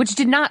movement, which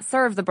did not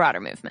serve the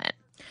broader movement.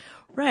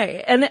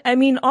 Right. And I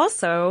mean,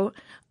 also,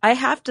 I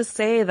have to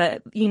say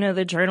that, you know,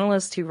 the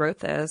journalist who wrote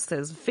this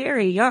is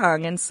very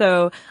young. And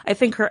so I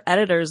think her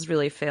editors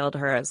really failed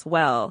her as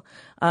well,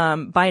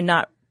 by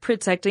not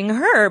protecting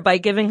her, by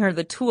giving her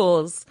the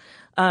tools,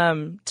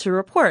 to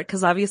report.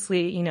 Cause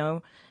obviously, you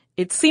know,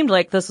 it seemed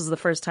like this was the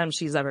first time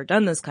she's ever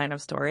done this kind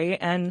of story.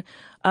 And,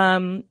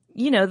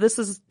 you know,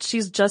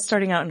 she's just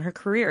starting out in her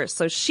career.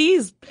 So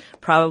she's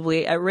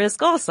probably at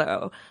risk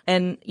also.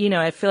 And, you know,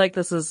 I feel like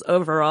this is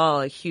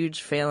overall a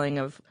huge failing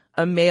of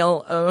a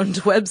male-owned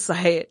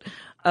website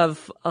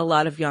of a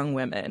lot of young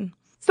women.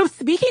 So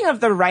speaking of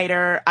the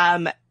writer,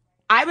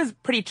 I was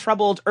pretty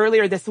troubled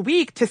earlier this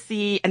week to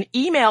see an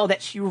email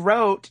that she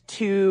wrote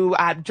to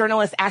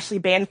journalist Ashley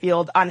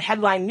Banfield on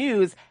Headline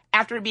News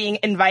after being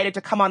invited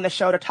to come on the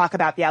show to talk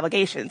about the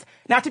allegations.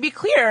 Now, to be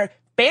clear,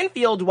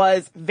 Banfield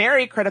was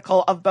very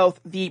critical of both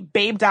the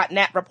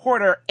Babe.net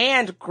reporter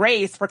and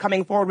Grace for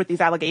coming forward with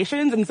these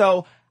allegations. And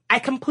so I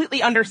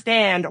completely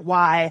understand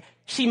why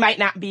she might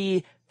not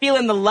be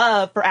feeling the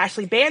love for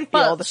Ashley Banfield.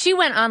 Well, she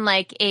went on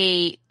like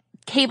a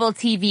cable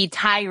TV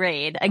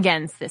tirade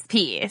against this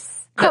piece.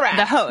 Correct.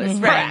 The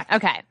host, right? Correct.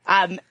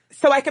 Okay.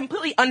 So I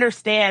completely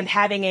understand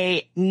having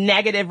a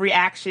negative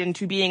reaction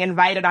to being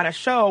invited on a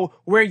show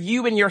where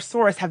you and your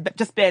source have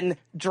just been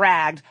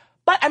dragged.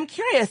 But I'm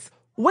curious,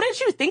 what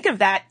did you think of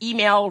that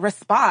email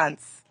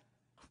response?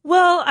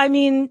 Well, I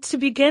mean, to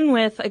begin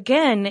with,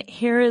 again,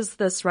 here is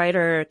this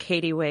writer,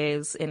 Katie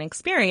Way's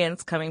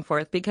inexperience coming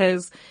forth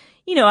because,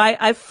 you know,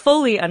 I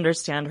fully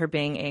understand her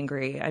being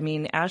angry. I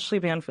mean, Ashley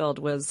Banfield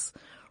was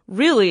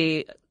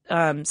really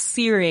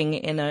searing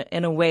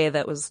in a way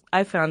that was,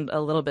 I found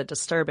a little bit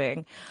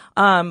disturbing.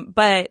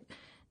 But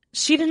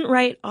she didn't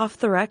write off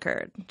the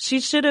record. She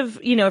should have,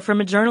 you know,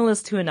 from a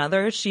journalist to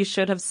another, she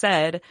should have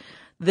said,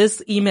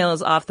 this email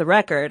is off the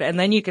record, and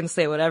then you can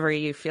say whatever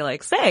you feel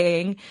like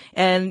saying,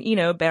 and, you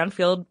know,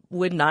 Banfield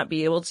would not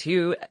be able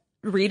to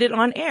read it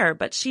on air,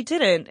 but she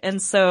didn't.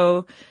 And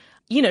so,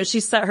 you know, she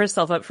set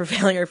herself up for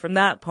failure from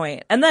that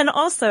point. And then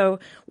also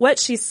what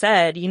she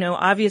said, you know,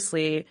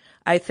 obviously,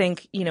 I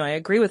think, you know, I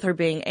agree with her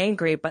being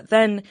angry, but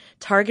then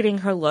targeting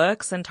her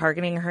looks and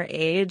targeting her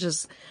age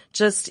is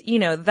just, you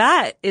know,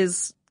 that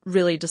is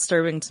really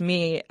disturbing to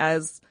me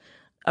as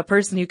a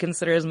person who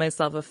considers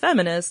myself a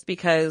feminist,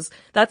 because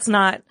that's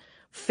not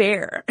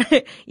fair.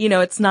 You know,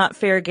 it's not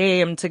fair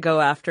game to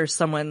go after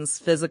someone's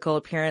physical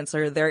appearance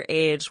or their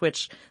age,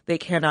 which they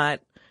cannot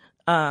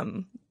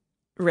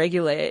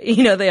regulate.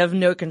 You know, they have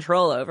no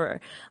control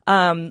over.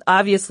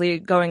 Obviously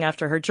going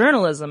after her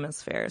journalism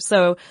is fair.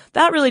 So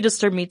that really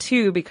disturbed me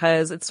too,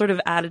 because it sort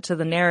of added to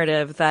the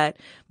narrative that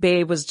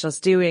Babe was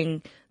just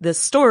doing this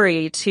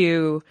story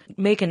to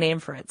make a name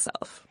for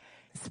itself.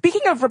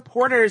 Speaking of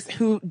reporters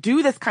who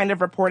do this kind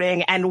of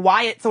reporting and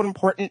why it's so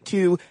important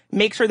to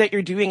make sure that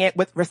you're doing it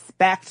with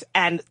respect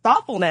and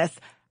thoughtfulness,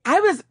 I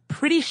was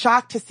pretty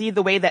shocked to see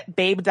the way that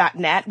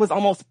Babe.net was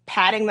almost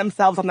patting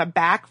themselves on the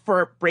back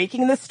for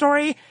breaking this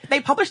story. They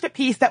published a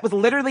piece that was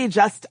literally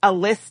just a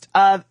list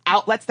of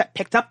outlets that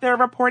picked up their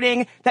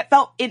reporting that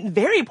felt in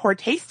very poor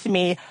taste to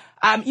me.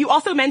 You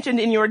also mentioned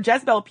in your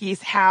Jezebel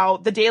piece how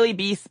the Daily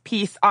Beast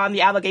piece on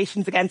the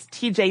allegations against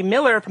TJ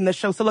Miller from the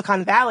show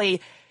Silicon Valley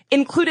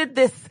included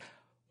this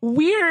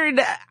weird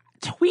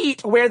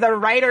tweet where the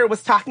writer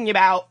was talking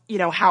about, you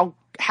know,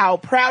 how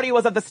proud he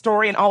was of the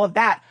story and all of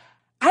that.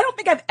 I don't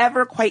think I've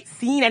ever quite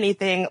seen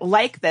anything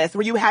like this,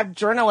 where you have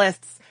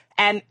journalists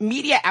and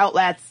media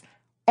outlets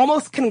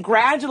almost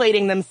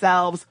congratulating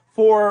themselves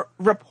for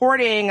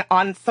reporting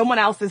on someone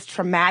else's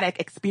traumatic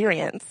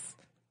experience.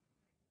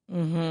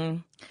 Mm-hmm.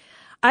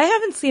 I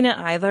haven't seen it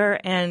either,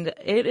 and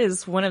it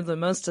is one of the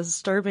most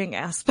disturbing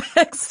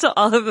aspects to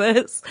all of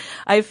this,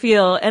 I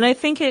feel. And I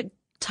think it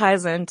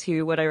ties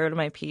into what I wrote in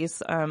my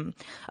piece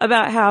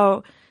about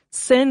how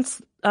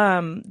since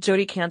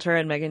Jodi Kantor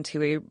and Megan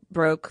Twohey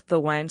broke the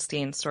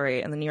Weinstein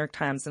story in the New York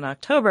Times in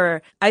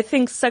October, I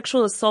think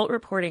sexual assault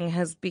reporting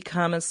has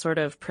become a sort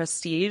of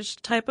prestige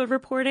type of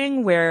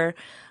reporting where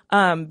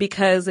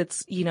because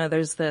it's, you know,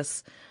 there's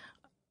this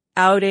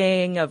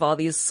outing of all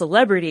these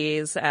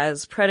celebrities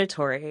as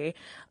predatory.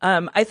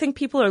 I think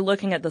people are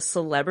looking at the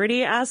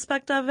celebrity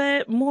aspect of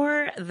it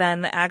more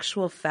than the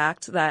actual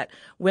fact that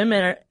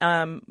women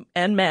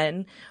and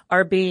men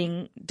are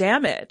being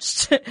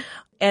damaged.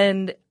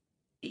 And,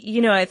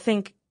 you know, I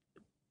think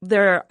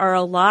there are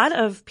a lot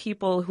of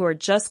people who are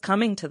just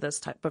coming to this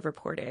type of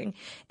reporting,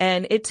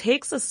 and it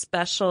takes a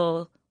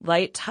special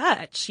light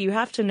touch. You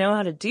have to know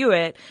how to do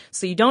it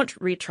so you don't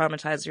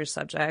re-traumatize your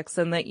subjects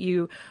and that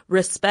you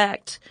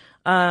respect,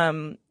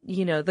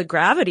 you know, the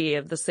gravity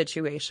of the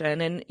situation.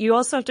 And you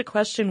also have to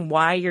question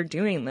why you're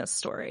doing this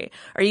story.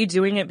 Are you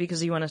doing it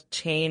because you want to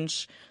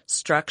change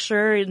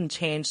structure and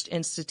change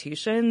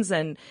institutions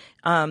and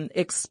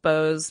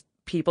expose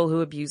people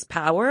who abuse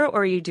power?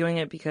 Or are you doing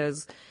it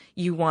because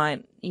you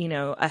want, you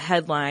know, a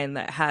headline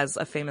that has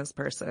a famous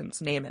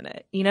person's name in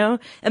it, you know?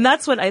 And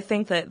that's what I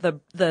think that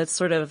the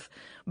sort of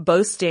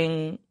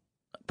boasting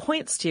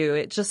points to.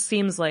 It just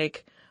seems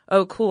like,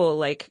 oh, cool,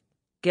 like,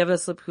 give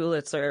us a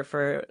Pulitzer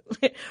for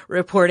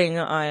reporting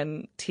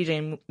on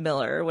TJ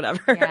Miller or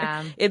whatever.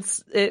 Yeah.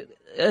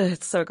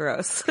 It's so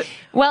gross.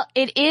 Well,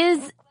 it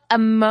is a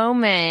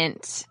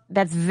moment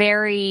that's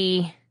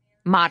very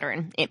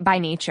modern by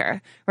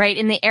nature, right?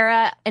 In the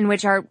era in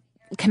which our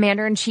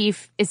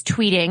commander-in-chief is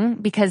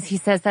tweeting because he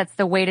says that's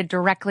the way to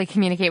directly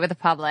communicate with the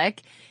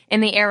public.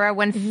 In the era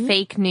when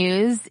fake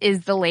news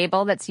is the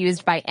label that's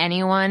used by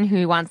anyone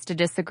who wants to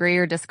disagree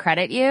or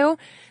discredit you,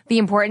 the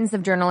importance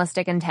of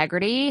journalistic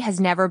integrity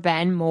has never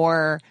been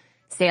more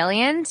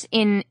salient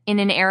in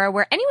an era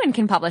where anyone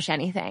can publish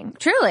anything.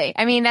 Truly.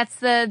 I mean, that's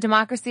the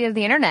democracy of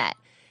the internet.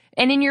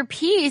 And in your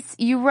piece,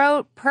 you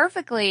wrote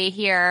perfectly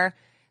here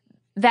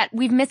that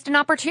we've missed an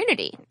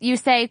opportunity. You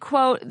say,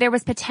 quote, there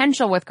was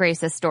potential with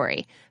Grace's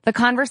story. The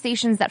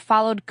conversations that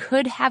followed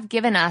could have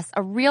given us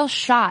a real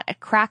shot at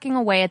cracking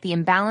away at the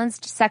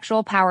imbalanced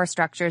sexual power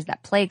structures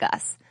that plague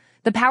us.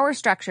 The power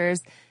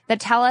structures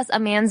that tell us a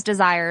man's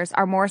desires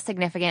are more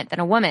significant than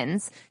a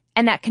woman's,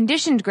 and that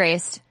conditioned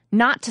Grace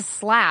not to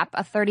slap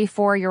a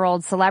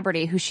 34-year-old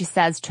celebrity who she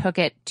says took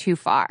it too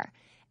far.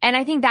 And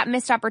I think that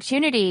missed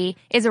opportunity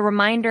is a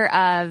reminder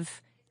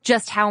of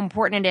just how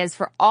important it is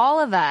for all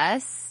of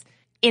us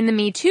in the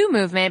Me Too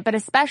movement, but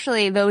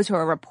especially those who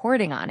are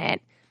reporting on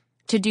it,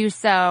 to do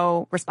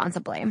so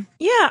responsibly.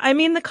 Yeah, I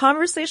mean, the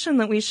conversation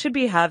that we should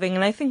be having,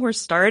 and I think we're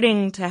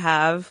starting to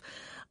have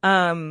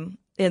in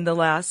the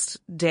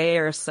last day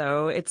or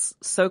so, it's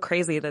so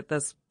crazy that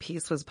this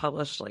piece was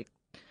published like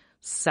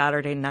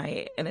Saturday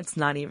night, and it's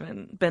not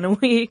even been a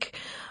week.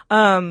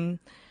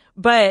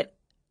 But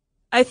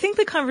I think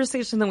the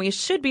conversation that we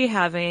should be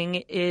having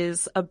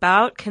is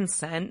about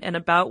consent and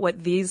about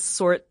what these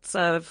sorts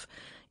of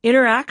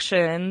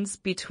interactions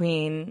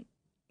between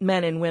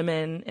men and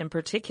women in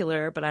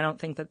particular, but I don't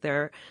think that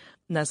they're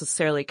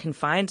necessarily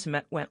confined to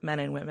men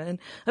and women,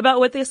 about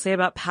what they say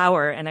about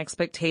power and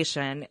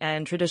expectation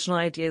and traditional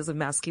ideas of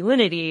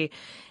masculinity.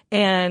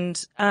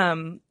 And,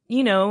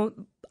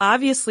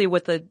 obviously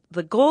what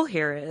the goal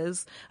here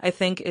is, I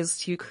think, is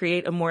to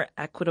create a more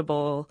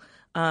equitable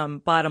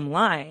bottom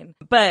line.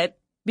 But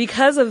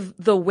because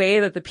of the way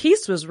that the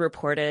piece was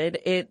reported,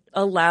 it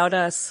allowed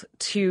us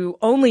to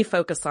only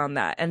focus on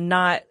that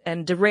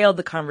and derailed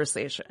the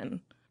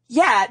conversation.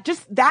 Yeah,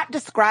 just that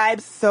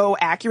describes so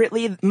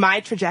accurately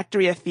my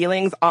trajectory of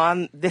feelings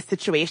on this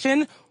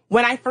situation.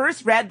 When I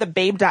first read the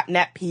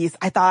Babe.net piece,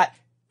 I thought,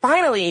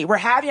 finally, we're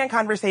having a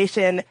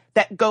conversation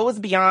that goes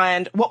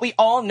beyond what we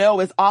all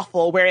know is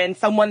awful, wherein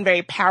someone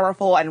very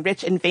powerful and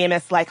rich and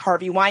famous like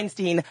Harvey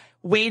Weinstein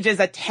wages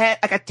a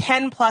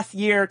 10+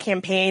 year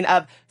campaign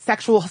of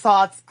sexual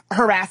assaults,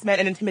 harassment,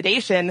 and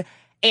intimidation.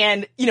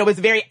 And, is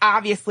very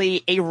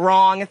obviously a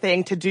wrong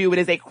thing to do. It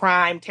is a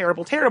crime.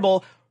 Terrible,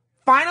 terrible.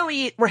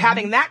 Finally, we're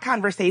having that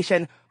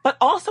conversation, but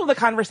also the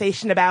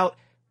conversation about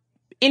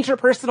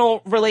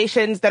interpersonal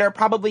relations that are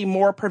probably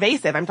more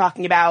pervasive. I'm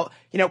talking about,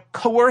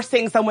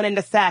 coercing someone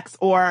into sex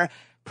or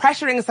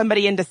pressuring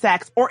somebody into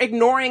sex or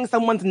ignoring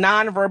someone's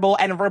nonverbal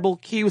and verbal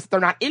cues if they're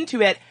not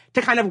into it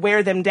to kind of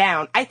wear them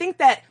down. I think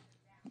that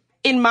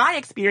in my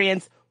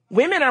experience,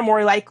 women are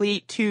more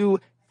likely to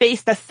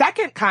face the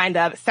second kind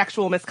of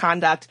sexual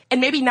misconduct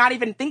and maybe not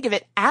even think of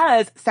it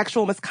as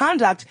sexual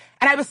misconduct.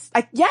 And I was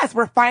like, yes,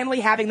 we're finally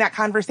having that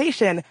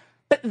conversation.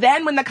 But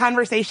then when the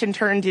conversation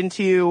turned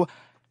into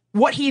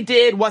what he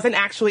did wasn't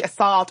actually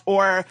assault,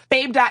 or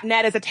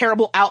Babe.net is a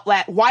terrible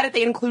outlet, why did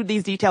they include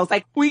these details?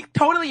 Like, we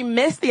totally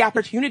missed the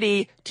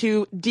opportunity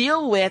to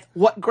deal with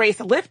what Grace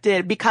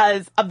lifted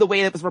because of the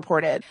way it was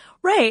reported.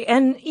 Right.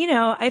 And,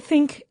 I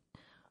think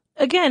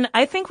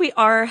we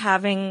are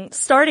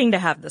starting to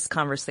have this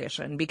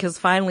conversation because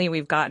finally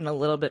we've gotten a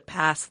little bit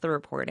past the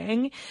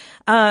reporting.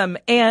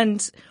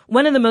 And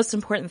one of the most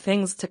important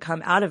things to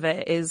come out of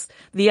it is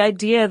the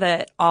idea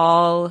that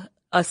all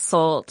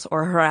assault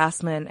or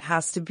harassment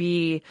has to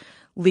be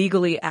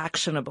legally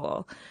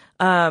actionable.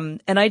 And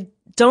I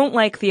don't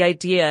like the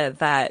idea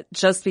that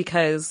just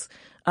because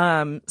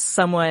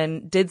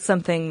someone did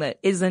something that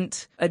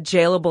isn't a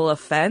jailable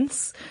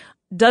offense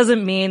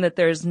doesn't mean that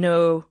there's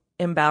no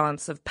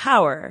imbalance of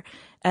power.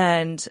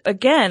 And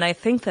again, I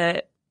think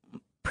that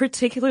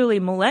particularly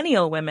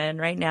millennial women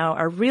right now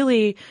are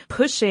really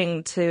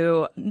pushing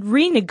to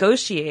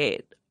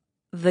renegotiate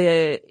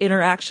the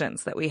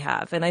interactions that we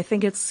have. And I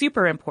think it's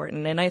super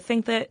important. And I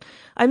think that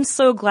I'm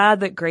so glad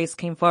that Grace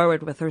came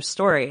forward with her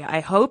story. I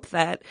hope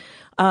that,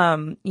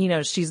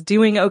 she's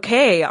doing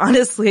okay,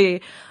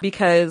 honestly,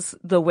 because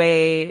the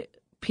way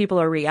people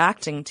are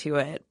reacting to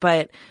it.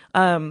 But,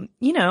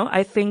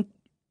 I think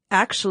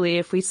actually,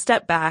 if we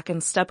step back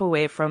and step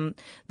away from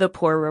the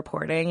poor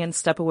reporting and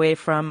step away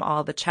from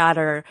all the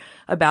chatter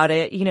about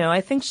it,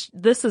 I think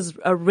this is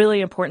a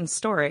really important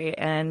story.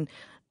 And,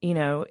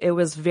 it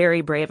was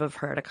very brave of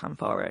her to come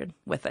forward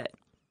with it.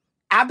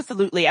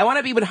 Absolutely. I want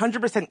to be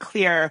 100%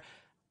 clear.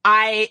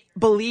 I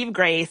believe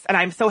Grace, and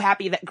I'm so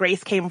happy that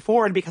Grace came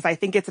forward because I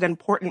think it's an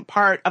important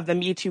part of the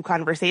Me Too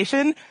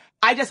conversation.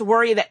 I just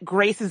worry that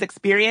Grace's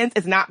experience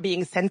is not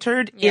being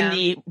centered in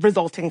the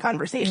resulting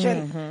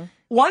conversation. Mm-hmm.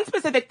 One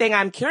specific thing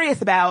I'm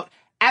curious about,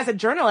 as a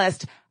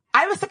journalist,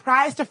 I was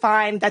surprised to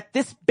find that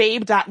this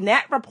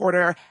Babe.net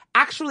reporter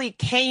actually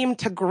came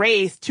to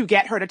Grace to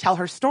get her to tell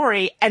her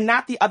story and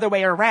not the other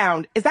way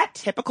around. Is that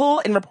typical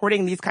in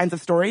reporting these kinds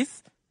of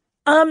stories?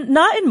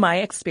 Not in my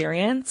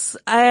experience.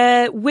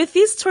 With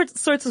these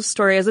sorts of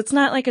stories, it's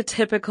not like a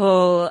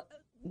typical,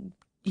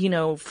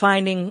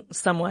 finding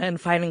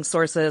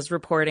sources,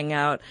 reporting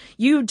out.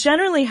 You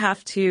generally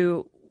have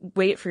to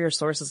wait for your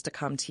sources to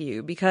come to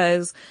you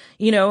because,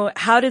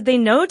 how did they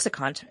know to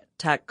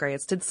contact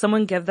Grace? Did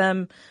someone give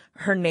them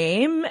her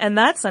name? And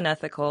that's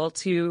unethical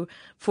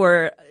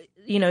for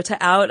to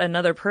out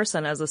another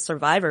person as a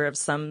survivor of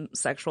some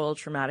sexual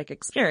traumatic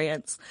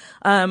experience.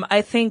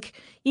 I think,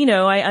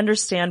 I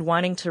understand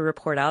wanting to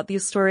report out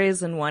these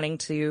stories and wanting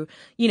to,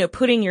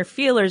 putting your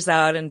feelers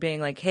out and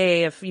being like,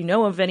 hey, if you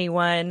know of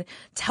anyone,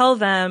 tell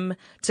them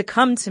to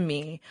come to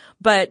me.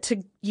 But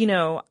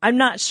I'm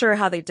not sure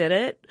how they did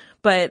it,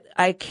 but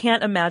I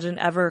can't imagine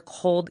ever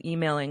cold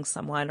emailing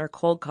someone or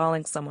cold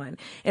calling someone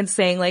and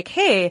saying like,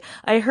 hey,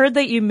 I heard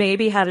that you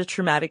maybe had a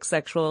traumatic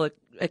sexual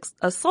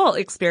assault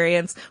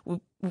experience.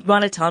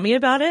 Want to tell me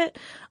about it?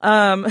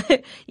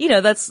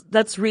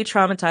 That's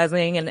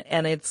re-traumatizing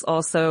and it's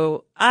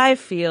also, I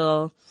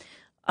feel,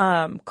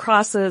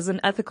 crosses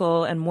an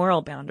ethical and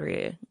moral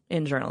boundary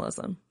in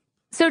journalism.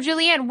 So,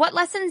 Julianne, what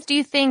lessons do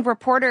you think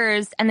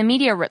reporters and the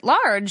media writ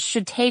large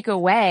should take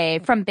away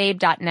from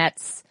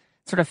Babe.net's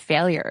sort of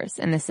failures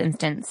in this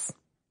instance?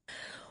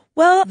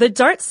 Well, the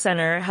DART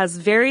Center has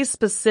very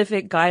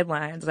specific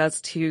guidelines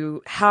as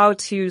to how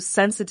to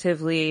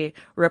sensitively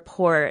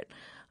report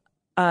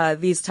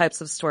these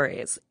types of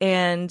stories.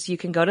 And you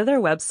can go to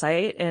their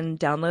website and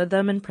download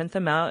them and print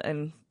them out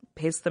and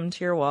paste them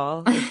to your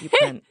wall if you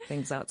print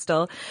things out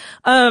still.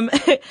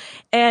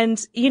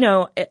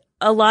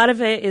 A lot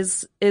of it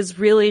is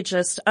really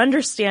just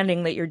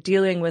understanding that you're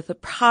dealing with a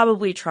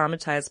probably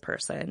traumatized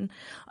person.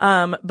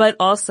 But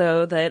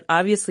also that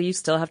obviously you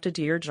still have to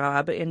do your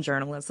job in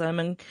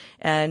journalism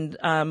and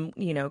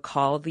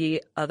call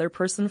the other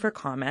person for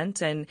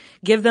comment and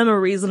give them a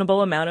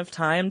reasonable amount of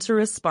time to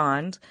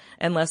respond,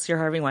 unless you're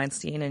Harvey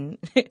Weinstein and,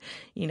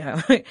 you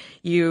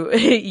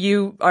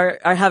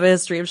have a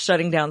history of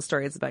shutting down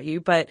stories about you.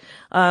 But,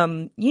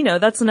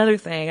 that's another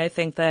thing. I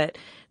think that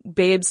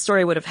Babe's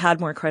story would have had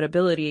more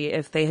credibility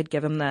if they had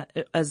given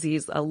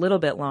Aziz a little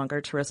bit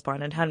longer to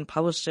respond and hadn't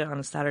published it on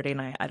a Saturday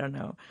night. I don't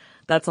know.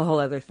 That's a whole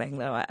other thing,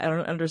 though. I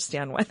don't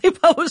understand why they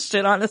published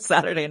it on a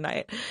Saturday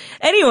night.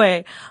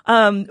 Anyway,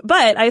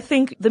 but I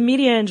think the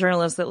media and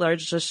journalists at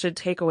large just should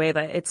take away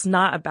that it's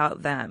not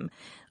about them.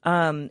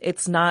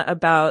 It's not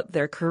about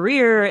their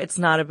career. It's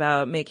not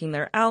about making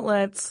their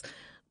outlets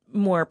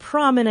more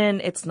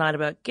prominent. It's not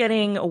about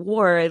getting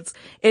awards.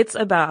 It's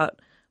about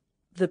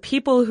the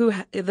people who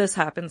this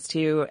happens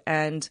to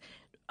and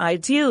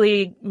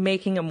ideally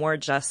making a more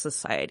just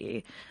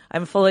society.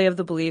 I'm fully of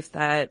the belief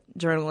that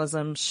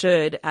journalism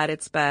should, at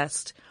its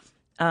best,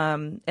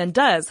 and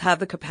does have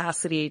the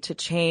capacity to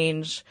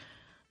change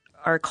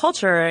our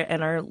culture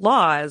and our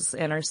laws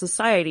and our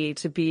society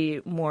to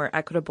be more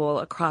equitable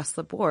across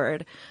the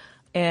board.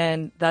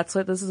 And that's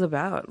what this is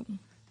about.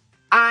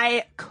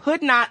 I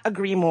could not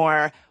agree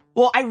more.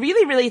 Well, I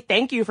really, really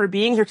thank you for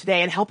being here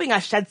today and helping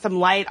us shed some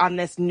light on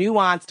this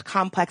nuanced,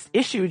 complex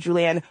issue,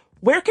 Julianne.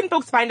 Where can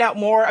folks find out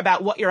more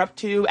about what you're up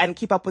to and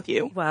keep up with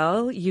you?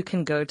 Well, you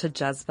can go to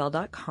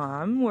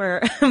Jezebel.com,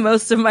 where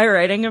most of my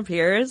writing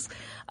appears,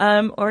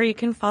 or you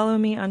can follow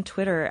me on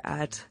Twitter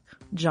at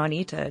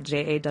Jawnita,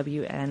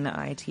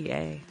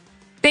 Jawnita.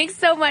 Thanks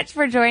so much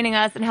for joining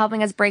us and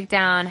helping us break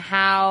down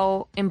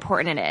how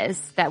important it is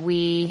that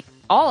we,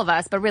 all of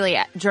us, but really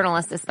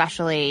journalists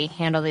especially,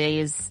 handle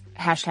these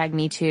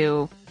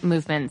 #MeToo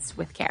movements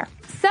with care.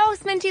 So,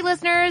 Sminty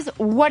listeners,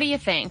 what do you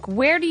think?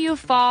 Where do you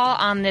fall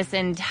on this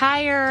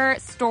entire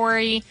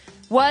story?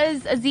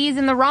 Was Aziz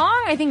in the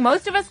wrong? I think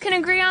most of us can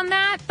agree on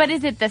that. But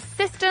is it the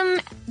system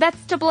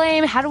that's to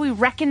blame? How do we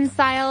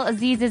reconcile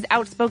Aziz's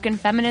outspoken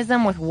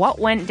feminism with what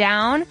went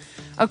down,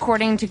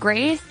 according to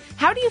Grace?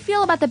 How do you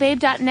feel about the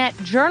Babe.net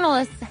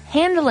journalists'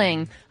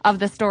 handling of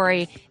the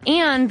story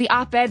and the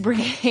op-ed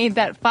brigade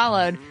that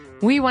followed?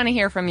 We want to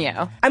hear from you.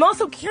 I'm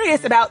also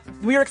curious about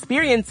your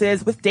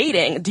experiences with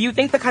dating. Do you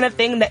think the kind of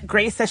thing that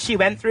Grace says she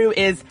went through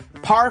is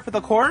par for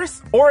the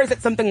course, or is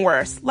it something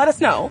worse? Let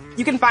us know.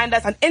 You can find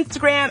us on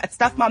Instagram at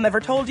Stuff Mom Never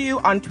Told You,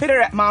 on Twitter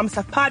at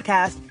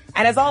MomStuffPodcast,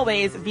 and as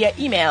always, via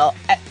email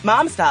at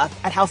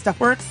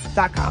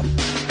momstuff@howstuffworks.com.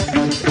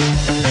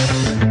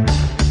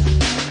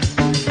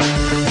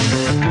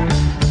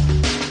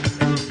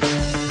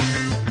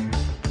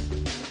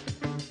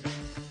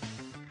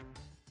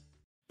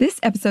 This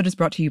episode is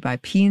brought to you by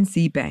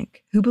PNC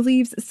Bank, who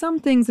believes some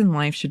things in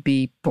life should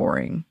be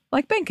boring,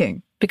 like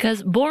banking.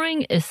 Because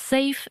boring is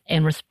safe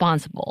and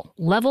responsible,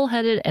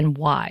 level-headed and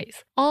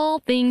wise. All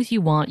things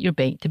you want your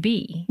bank to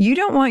be. You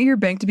don't want your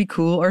bank to be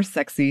cool or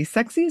sexy.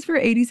 Sexy is for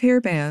 80s hair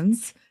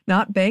bands,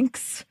 not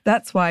banks.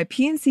 That's why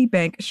PNC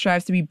Bank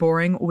strives to be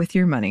boring with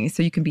your money,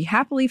 so you can be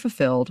happily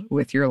fulfilled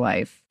with your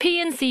life.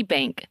 PNC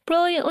Bank,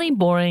 brilliantly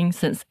boring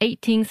since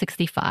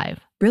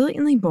 1865.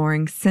 Brilliantly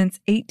Boring Since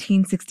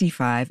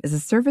 1865 is a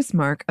service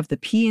mark of the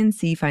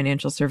PNC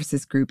Financial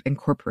Services Group,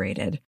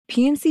 Incorporated.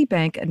 PNC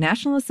Bank, a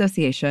National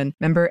Association,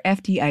 member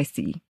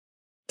FDIC.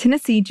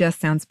 Tennessee just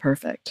sounds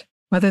perfect.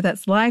 Whether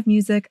that's live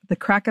music, the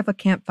crack of a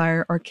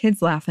campfire, or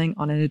kids laughing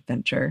on an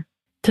adventure.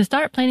 To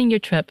start planning your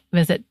trip,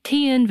 visit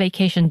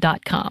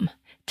tnvacation.com.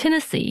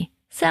 Tennessee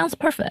sounds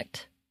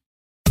perfect.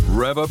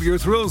 Rev up your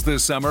thrills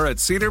this summer at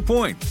Cedar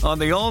Point on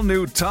the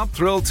all-new Top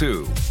Thrill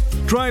 2.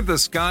 Drive the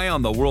sky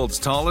on the world's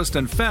tallest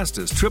and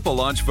fastest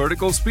triple-launch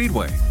vertical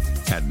speedway.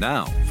 And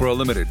now, for a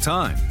limited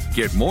time,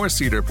 Get more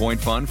Cedar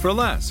Point fun for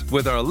less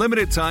with our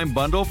limited time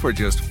bundle for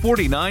just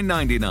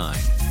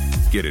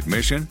 $49.99. Get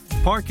admission,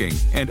 parking,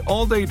 and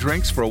all-day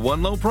drinks for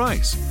one low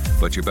price.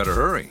 But you better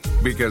hurry,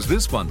 because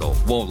this bundle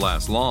won't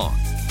last long.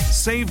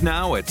 Save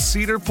now at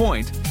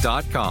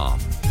cedarpoint.com.